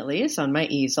definitely is on my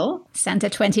easel. Santa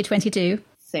 2022.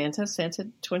 Santa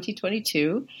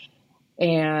 2022.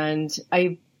 And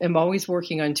I am always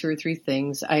working on 2 or 3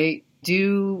 things. I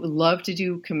do love to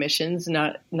do commissions.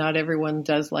 Not everyone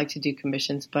does like to do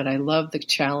commissions, but I love the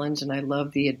challenge and I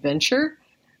love the adventure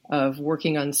of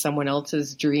working on someone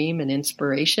else's dream and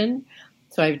inspiration.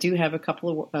 So I do have a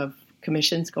couple of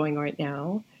commissions going right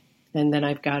now. And then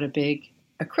I've got a big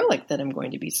acrylic that I'm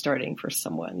going to be starting for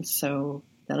someone. So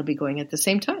that'll be going at the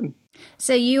same time.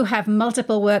 So you have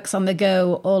multiple works on the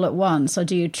go all at once, or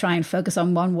do you try and focus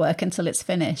on one work until it's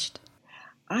finished?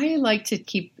 I like to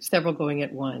keep several going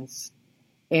at once.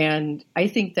 And I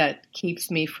think that keeps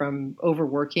me from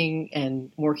overworking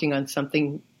and working on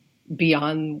something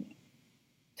beyond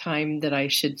time that I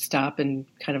should stop and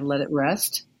kind of let it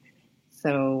rest.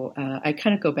 So I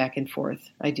kind of go back and forth.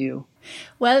 I do.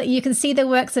 Well, you can see the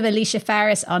works of Alicia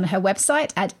Farris on her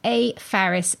website at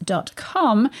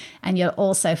afarris.com. And you'll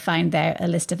also find there a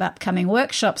list of upcoming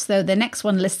workshops, though the next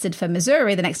one listed for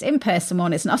Missouri, the next in-person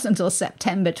one, is not until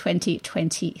September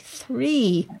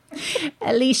 2023.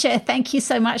 Alicia, thank you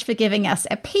so much for giving us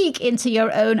a peek into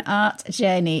your own art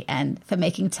journey and for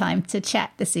making time to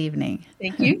chat this evening.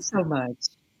 Thank you so much.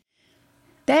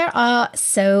 There are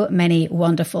so many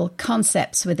wonderful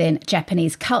concepts within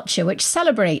Japanese culture which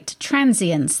celebrate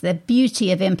transience, the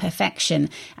beauty of imperfection,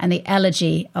 and the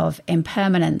elegy of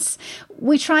impermanence.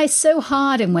 We try so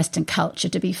hard in Western culture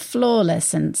to be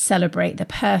flawless and celebrate the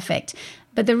perfect,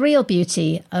 but the real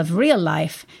beauty of real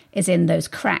life is in those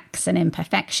cracks and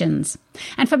imperfections.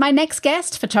 And for my next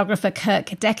guest, photographer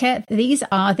Kirk Decker, these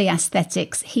are the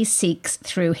aesthetics he seeks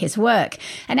through his work: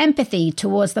 an empathy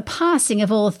towards the passing of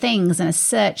all things and a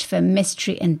search for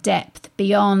mystery and depth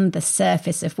beyond the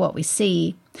surface of what we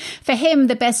see. For him,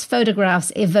 the best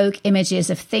photographs evoke images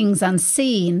of things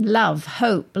unseen: love,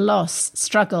 hope, loss,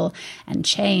 struggle, and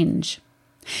change.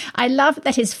 I love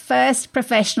that his first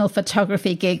professional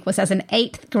photography gig was as an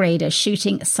 8th grader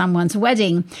shooting someone's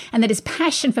wedding, and that his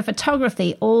passion for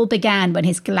photography all began when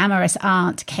his glamorous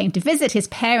aunt came to visit his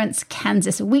parents'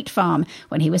 Kansas wheat farm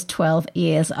when he was 12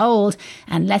 years old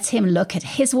and let him look at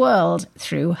his world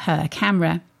through her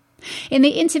camera. In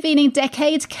the intervening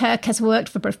decades, Kirk has worked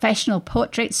for professional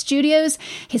portrait studios.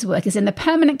 His work is in the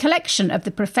permanent collection of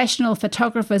the Professional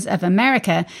Photographers of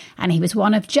America, and he was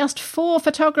one of just 4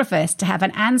 photographers to have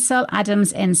an Ansel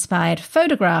Adams-inspired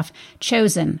photograph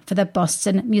chosen for the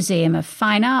Boston Museum of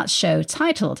Fine Arts show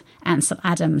titled Ansel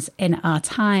Adams in Our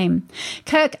Time.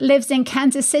 Kirk lives in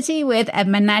Kansas City with a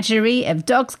menagerie of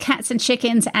dogs, cats, and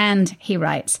chickens, and, he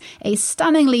writes, a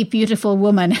stunningly beautiful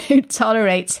woman who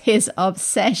tolerates his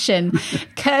obsession.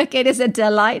 Kirk, it is a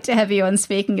delight to have you on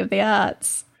Speaking of the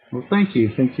Arts. Well, thank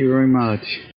you. Thank you very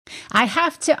much. I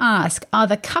have to ask, are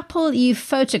the couple you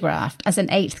photographed as an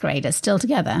 8th grader still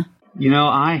together?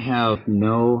 I have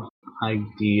no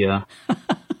idea.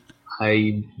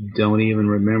 I don't even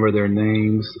remember their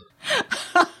names.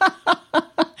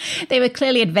 They were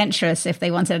clearly adventurous if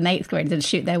they wanted an 8th grader to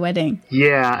shoot their wedding.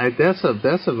 Yeah, that's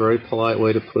a very polite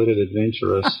way to put it,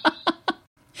 adventurous.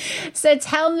 So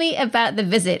tell me about the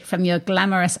visit from your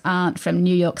glamorous aunt from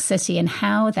New York City and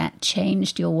how that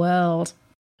changed your world.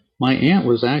 My aunt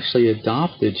was actually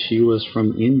adopted. She was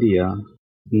from India,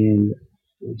 and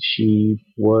she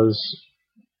was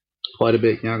quite a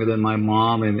bit younger than my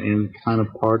mom and kind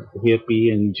of part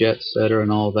hippie and jet setter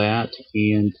and all that.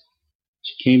 And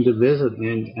she came to visit,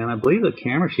 and I believe the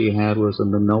camera she had was a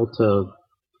Minolta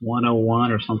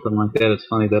 101 or something like that. It's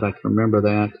funny that I can remember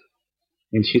that.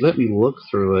 And she let me look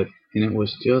through it, and it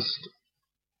was just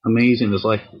amazing. It was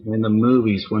like in the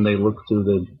movies when they look through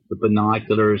the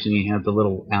binoculars and you have the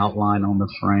little outline on the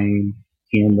frame,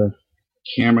 and the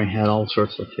camera had all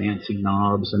sorts of fancy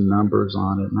knobs and numbers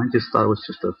on it. And I just thought it was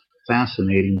just a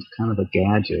fascinating kind of a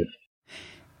gadget.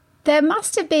 There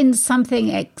must have been something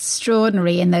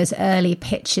extraordinary in those early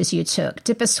pictures you took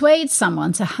to persuade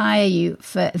someone to hire you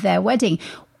for their wedding.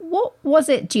 What was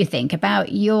it, do you think,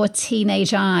 about your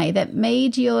teenage eye that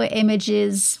made your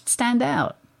images stand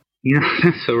out?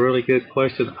 That's a really good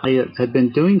question. I had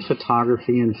been doing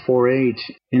photography in 4-H,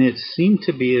 and it seemed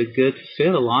to be a good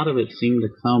fit. A lot of it seemed to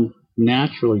come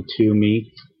naturally to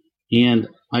me, and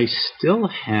I still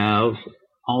have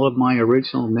all of my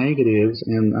original negatives,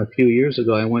 and a few years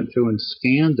ago I went through and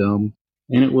scanned them,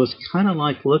 and it was kind of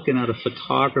like looking at a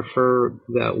photographer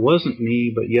that wasn't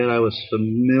me, but yet I was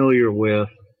familiar with.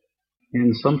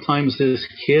 And sometimes this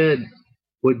kid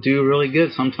would do really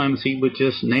good. Sometimes he would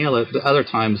just nail it. Other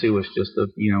times he was just a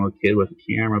kid with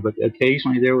a camera. But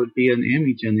occasionally there would be an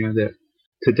image in there that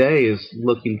today is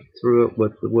looking through it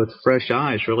with fresh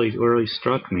eyes really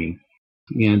struck me.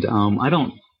 And I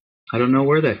don't know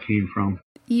where that came from.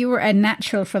 You were a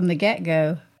natural from the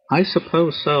get-go. I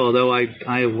suppose so, although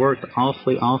I worked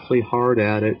awfully hard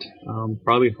at it,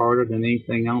 probably harder than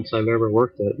anything else I've ever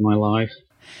worked at in my life.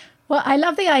 Well, I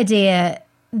love the idea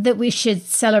that we should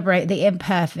celebrate the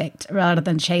imperfect rather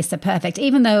than chase the perfect,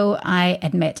 even though I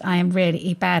admit I am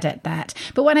really bad at that.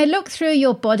 But when I look through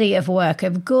your body of work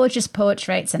of gorgeous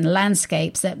portraits and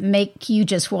landscapes that make you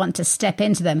just want to step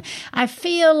into them, I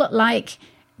feel like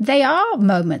they are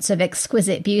moments of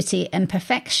exquisite beauty and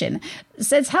perfection.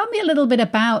 So tell me a little bit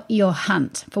about your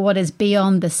hunt for what is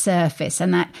beyond the surface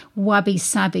and that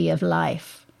wabi-sabi of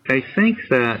life. I think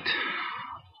that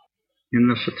in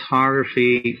the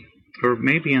photography, or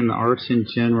maybe in the arts in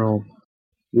general,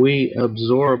 we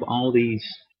absorb all these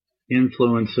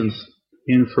influences.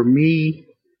 And for me,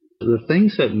 the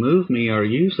things that move me are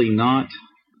usually not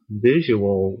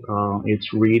visual.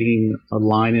 It's reading a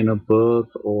line in a book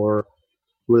or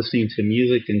listening to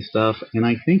music and stuff. And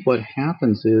I think what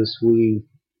happens is we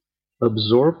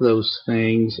absorb those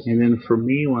things. And then for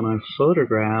me, when I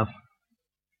photograph,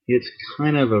 it's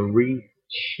kind of a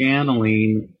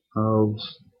rechanneling of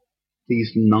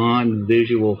these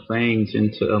non-visual things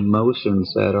into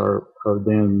emotions that are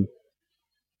then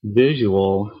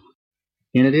visual.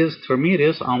 And it is, for me, it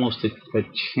is almost a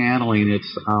channeling.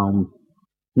 It's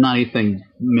not anything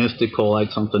mystical,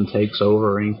 like something takes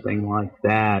over or anything like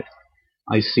that.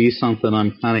 I see something,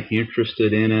 I'm kind of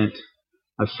interested in it,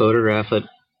 I photograph it,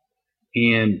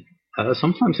 and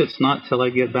sometimes it's not till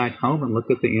I get back home and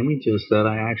look at the images that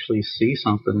I actually see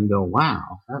something and go,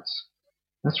 wow,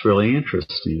 that's really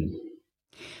interesting.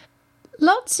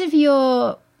 Lots of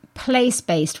your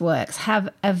place-based works have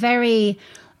a very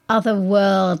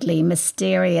otherworldly,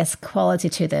 mysterious quality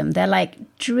to them. They're like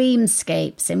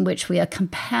dreamscapes in which we are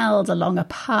compelled along a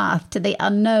path to the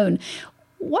unknown.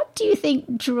 What do you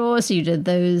think draws you to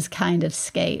those kind of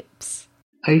scapes?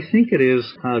 I think it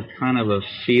is kind of a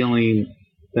feeling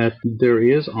that there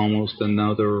is almost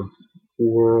another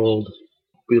world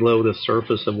below the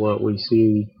surface of what we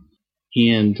see.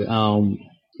 And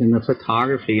in the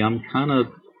photography, I'm kind of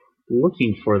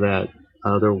looking for that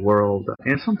other world.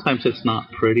 And sometimes it's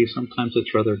not pretty, sometimes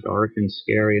it's rather dark and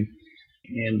scary.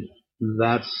 And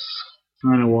that's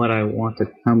kind of what I want to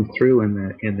come through in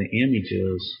the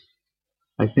images.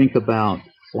 I think about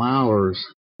flowers,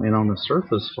 and on the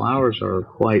surface, flowers are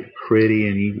quite pretty,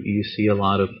 and you see a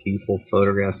lot of people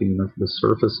photographing the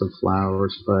surface of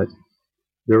flowers, but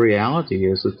the reality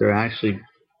is that they're actually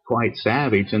quite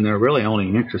savage, and they're really only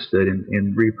interested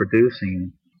in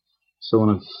reproducing. So when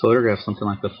I photograph something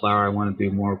like the flower, I want to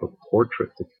do more of a portrait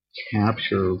to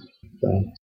capture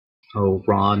that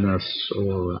rawness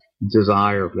or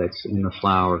desire that's in the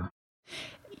flower.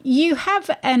 You have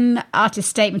an artist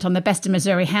statement on the Best of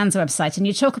Missouri Hands website, and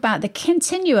you talk about the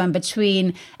continuum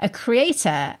between a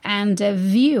creator and a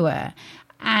viewer.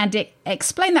 And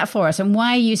explain that for us and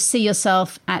why you see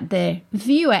yourself at the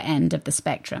viewer end of the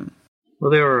spectrum.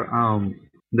 Well,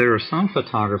 there are some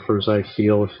photographers I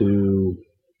feel who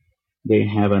they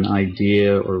have an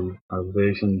idea or a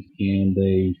vision, and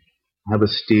they have a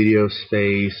studio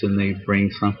space, and they bring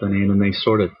something in, and they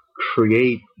sort of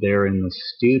create there in the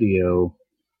studio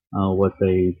what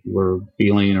they were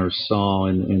feeling or saw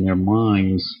in their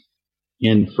minds.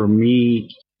 And for me,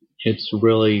 it's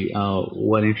really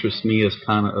what interests me is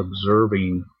kind of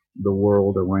observing the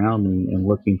world around me and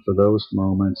looking for those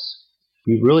moments.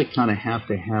 You really kind of have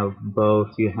to have both.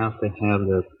 You have to have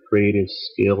the creative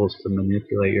skills to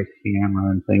manipulate your camera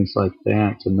and things like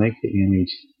that to make the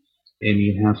image. And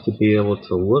you have to be able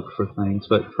to look for things.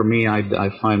 But for me, I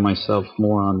find myself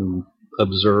more on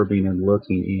observing and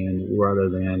looking in rather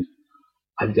than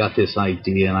I've got this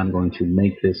idea and I'm going to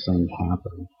make this thing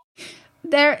happen.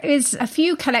 There is a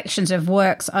few collections of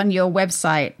works on your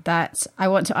website that I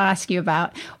want to ask you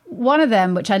about. One of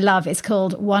them, which I love, is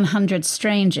called 100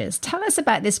 Strangers. Tell us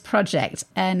about this project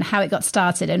and how it got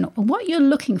started and what you're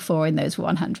looking for in those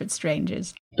 100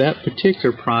 strangers. That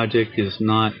particular project is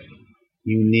not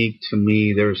unique to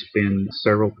me. There's been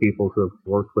several people who have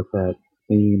worked with that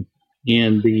theme.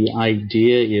 And the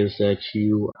idea is that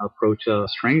you approach a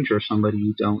stranger, somebody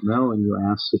you don't know, and you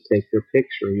ask to take their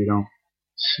picture. You don't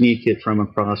sneak it from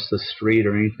across the street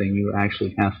or anything. You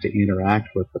actually have to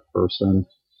interact with the person.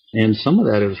 And some of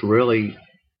that is really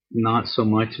not so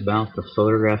much about the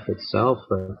photograph itself,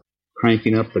 but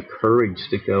cranking up the courage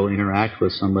to go interact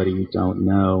with somebody you don't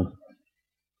know.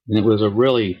 And it was a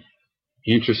really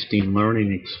interesting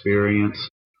learning experience.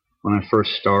 When I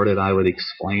first started, I would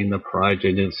explain the project,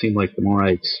 and it seemed like the more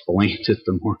I explained it,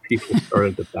 the more people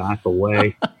started to back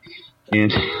away.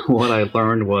 And what I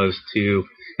learned was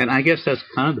and I guess that's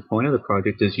kind of the point of the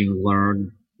project, is you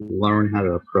learn how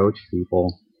to approach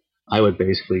people. I would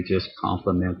basically just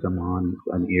compliment them on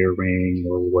an earring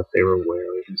or what they were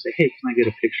wearing and say, hey, can I get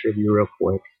a picture of you real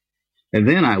quick? And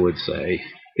then I would say,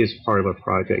 it's part of a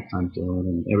project I'm doing,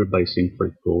 and everybody seemed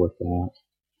pretty cool with that.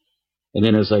 And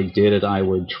then as I did it, I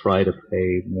would try to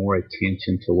pay more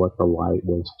attention to what the light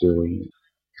was doing.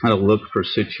 Kind of look for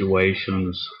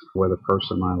situations where the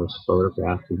person I was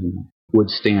photographing would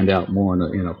stand out more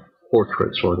in a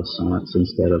portrait sort of sense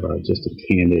instead of just a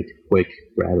candid, quick,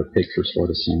 grab a picture sort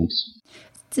of sense.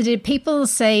 So did people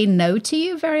say no to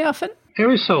you very often?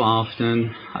 Every so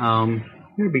often,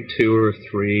 maybe two or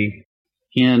three.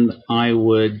 And I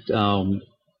would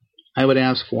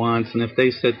ask once, and if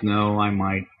they said no, I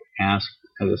might ask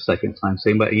the second time,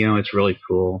 saying, but it's really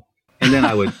cool. And then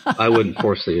I wouldn't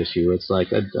force the issue. It's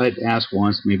like I'd ask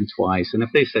once, maybe twice, and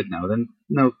if they said no, then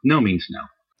no means no.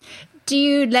 Do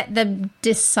you let them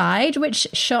decide which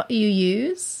shot you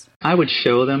use? I would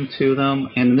show them to them,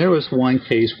 and there was one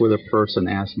case where the person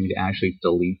asked me to actually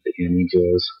delete the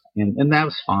images, and that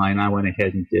was fine. I went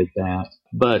ahead and did that.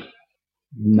 But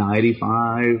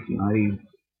 99%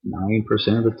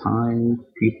 of the time,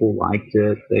 people liked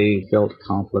it. They felt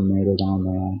complimented on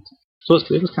that. So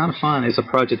it was kind of fun. It's a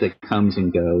project that comes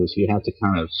and goes. You have to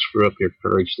kind of screw up your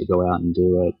courage to go out and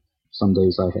do it. Some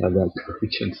days I have that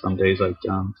courage, and some days I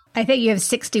don't. I think you have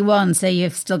 61, so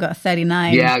you've still got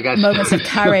 39 I moments of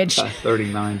courage. Got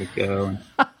 39 to go.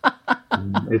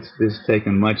 And it's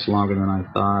taken much longer than I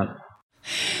thought.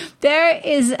 There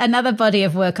is another body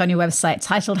of work on your website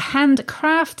titled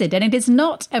Handcrafted, and it is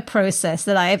not a process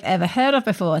that I have ever heard of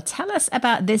before. Tell us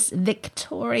about this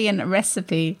Victorian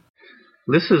recipe.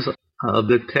 This is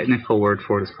the technical word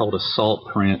for it is called a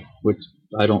salt print, which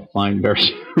I don't find very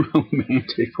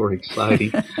romantic or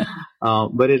exciting.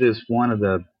 But it is one of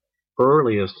the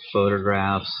earliest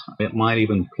photographs. It might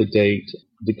even predate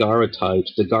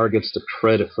daguerreotypes. Daguerre gets the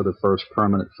credit for the first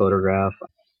permanent photograph.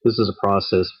 This is a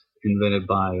process invented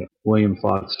by William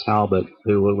Fox Talbot,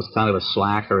 who was kind of a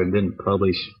slacker and didn't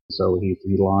publish, so he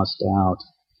lost out.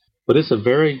 But it's a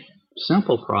very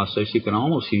simple process. You can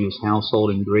almost use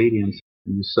household ingredients.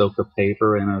 You soak the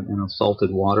paper in a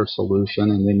salted water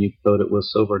solution, and then you coat it with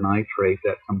silver nitrate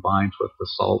that combines with the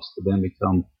salts to then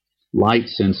become light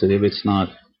sensitive. It's not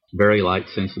very light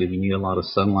sensitive. You need a lot of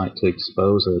sunlight to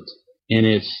expose it. And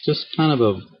it's just kind of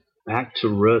a back to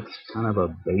roots, kind of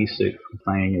a basic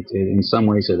thing. In some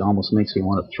ways, it almost makes me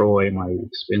want to throw away my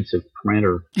expensive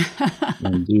printer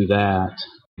and do that.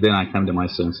 Then I come to my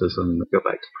senses and go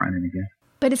back to printing again.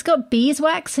 But it's got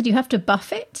beeswax, so do you have to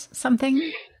buff it?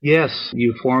 Something? Yes,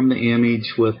 you form the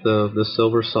image with the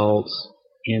silver salts,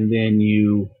 and then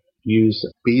you use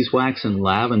beeswax and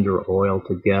lavender oil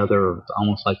together. It's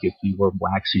almost like if you were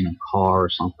waxing a car or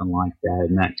something like that,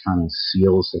 and that kind of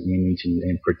seals the image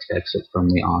and protects it from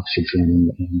the oxygen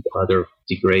and other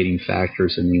degrading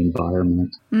factors in the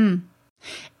environment. Mm.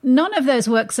 None of those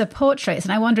works are portraits,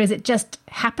 and I wonder, is it just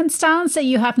happenstance that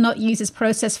you have not used this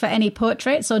process for any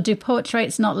portraits, or do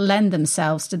portraits not lend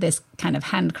themselves to this kind of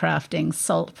handcrafting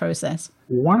salt process?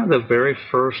 One of the very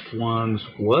first ones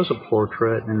was a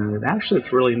portrait, and it actually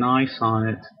looks really nice on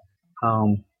it.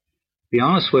 To be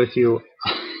honest with you,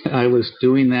 I was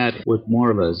doing that with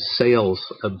more of a sales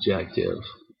objective,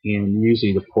 and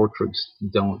usually the portraits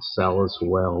don't sell as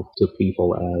well to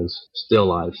people as still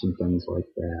lifes and things like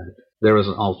that. There was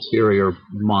an ulterior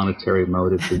monetary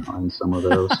motive behind some of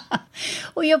those.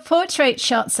 Well, your portrait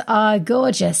shots are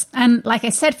gorgeous. And like I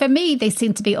said, for me, they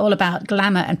seem to be all about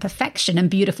glamour and perfection and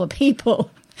beautiful people.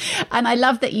 And I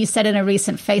love that you said in a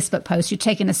recent Facebook post, you'd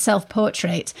taken a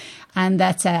self-portrait and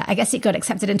that I guess it got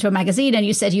accepted into a magazine. And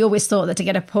you said you always thought that to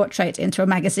get a portrait into a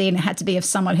magazine, it had to be of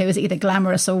someone who was either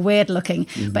glamorous or weird looking.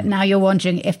 Mm-hmm. But now you're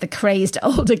wondering if the crazed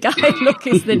older guy look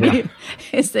is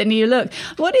the new look.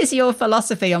 What is your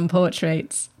philosophy on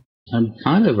portraits? I'm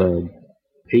kind of a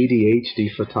ADHD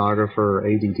photographer,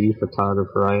 ADD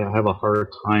photographer. I have a hard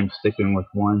time sticking with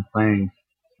one thing.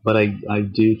 But I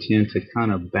do tend to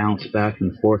kind of bounce back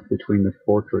and forth between the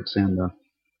portraits and the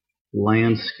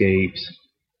landscapes.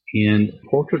 And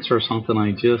portraits are something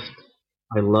I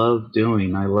love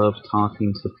doing. I love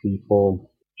talking to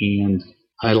people. And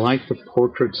I like the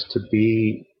portraits to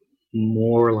be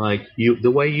more like the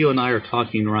way you and I are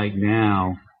talking right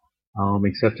now,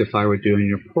 except if I were doing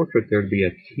your portrait, there'd be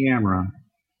a camera.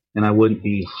 And I wouldn't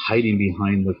be hiding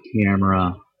behind the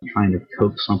camera trying to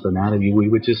coax something out of you. We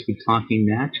would just be talking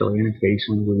naturally, and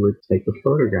occasionally we would take a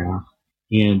photograph.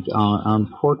 And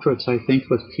on portraits, I think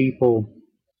with people,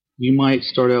 you might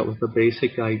start out with a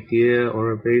basic idea or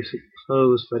a basic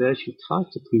pose, but as you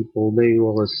talk to people, they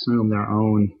will assume their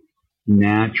own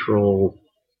natural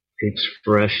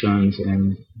expressions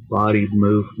and body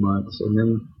movements, and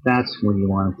then that's when you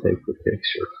want to take the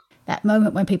picture. That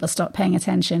moment when people stop paying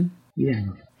attention. Yeah.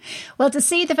 Well, to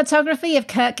see the photography of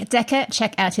Kirk Decker,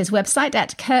 check out his website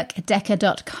at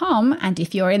kirkdecker.com. And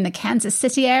if you're in the Kansas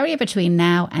City area between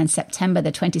now and September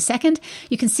the 22nd,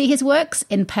 you can see his works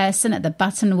in person at the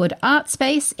Buttonwood Art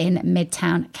Space in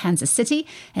Midtown Kansas City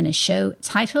in a show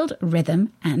titled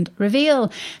Rhythm and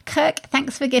Reveal. Kirk,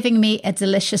 thanks for giving me a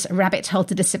delicious rabbit hole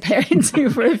to disappear into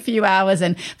for a few hours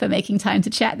and for making time to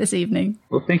chat this evening.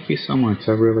 Well, thank you so much.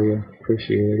 I really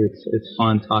appreciate it. It's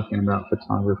fun talking about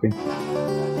photography.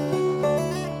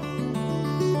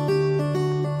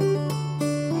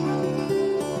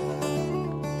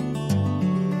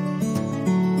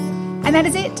 And that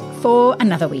is it for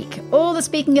another week. All the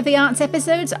Speaking of the Arts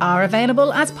episodes are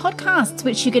available as podcasts,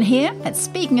 which you can hear at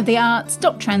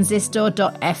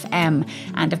speakingofthearts.transistor.fm.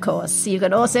 And of course, you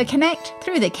can also connect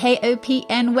through the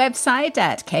KOPN website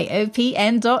at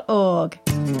kopn.org.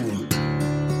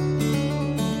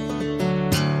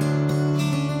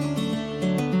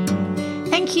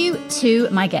 Thank you to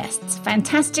my guests,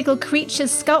 fantastical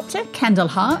creatures sculptor Kendall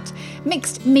Hart,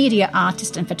 mixed media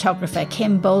artist and photographer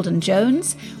Kim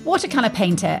Bolden-Jones, watercolor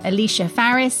painter Alicia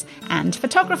Farris, and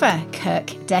photographer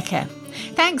Kirk Decker.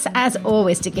 Thanks, as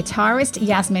always, to guitarist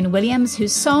Yasmin Williams,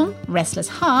 whose song, Restless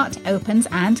Heart, opens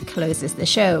and closes the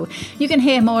show. You can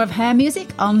hear more of her music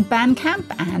on Bandcamp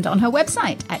and on her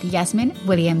website at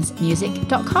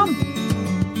yasminwilliamsmusic.com.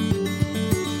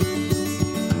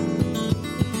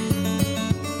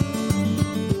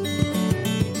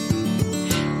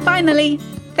 Finally,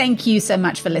 thank you so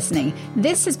much for listening.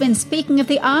 This has been Speaking of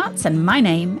the Arts, and my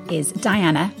name is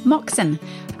Diana Moxon.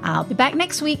 I'll be back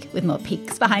next week with more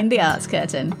peeks behind the arts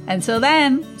curtain. Until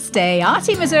then, stay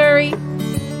arty, Missouri!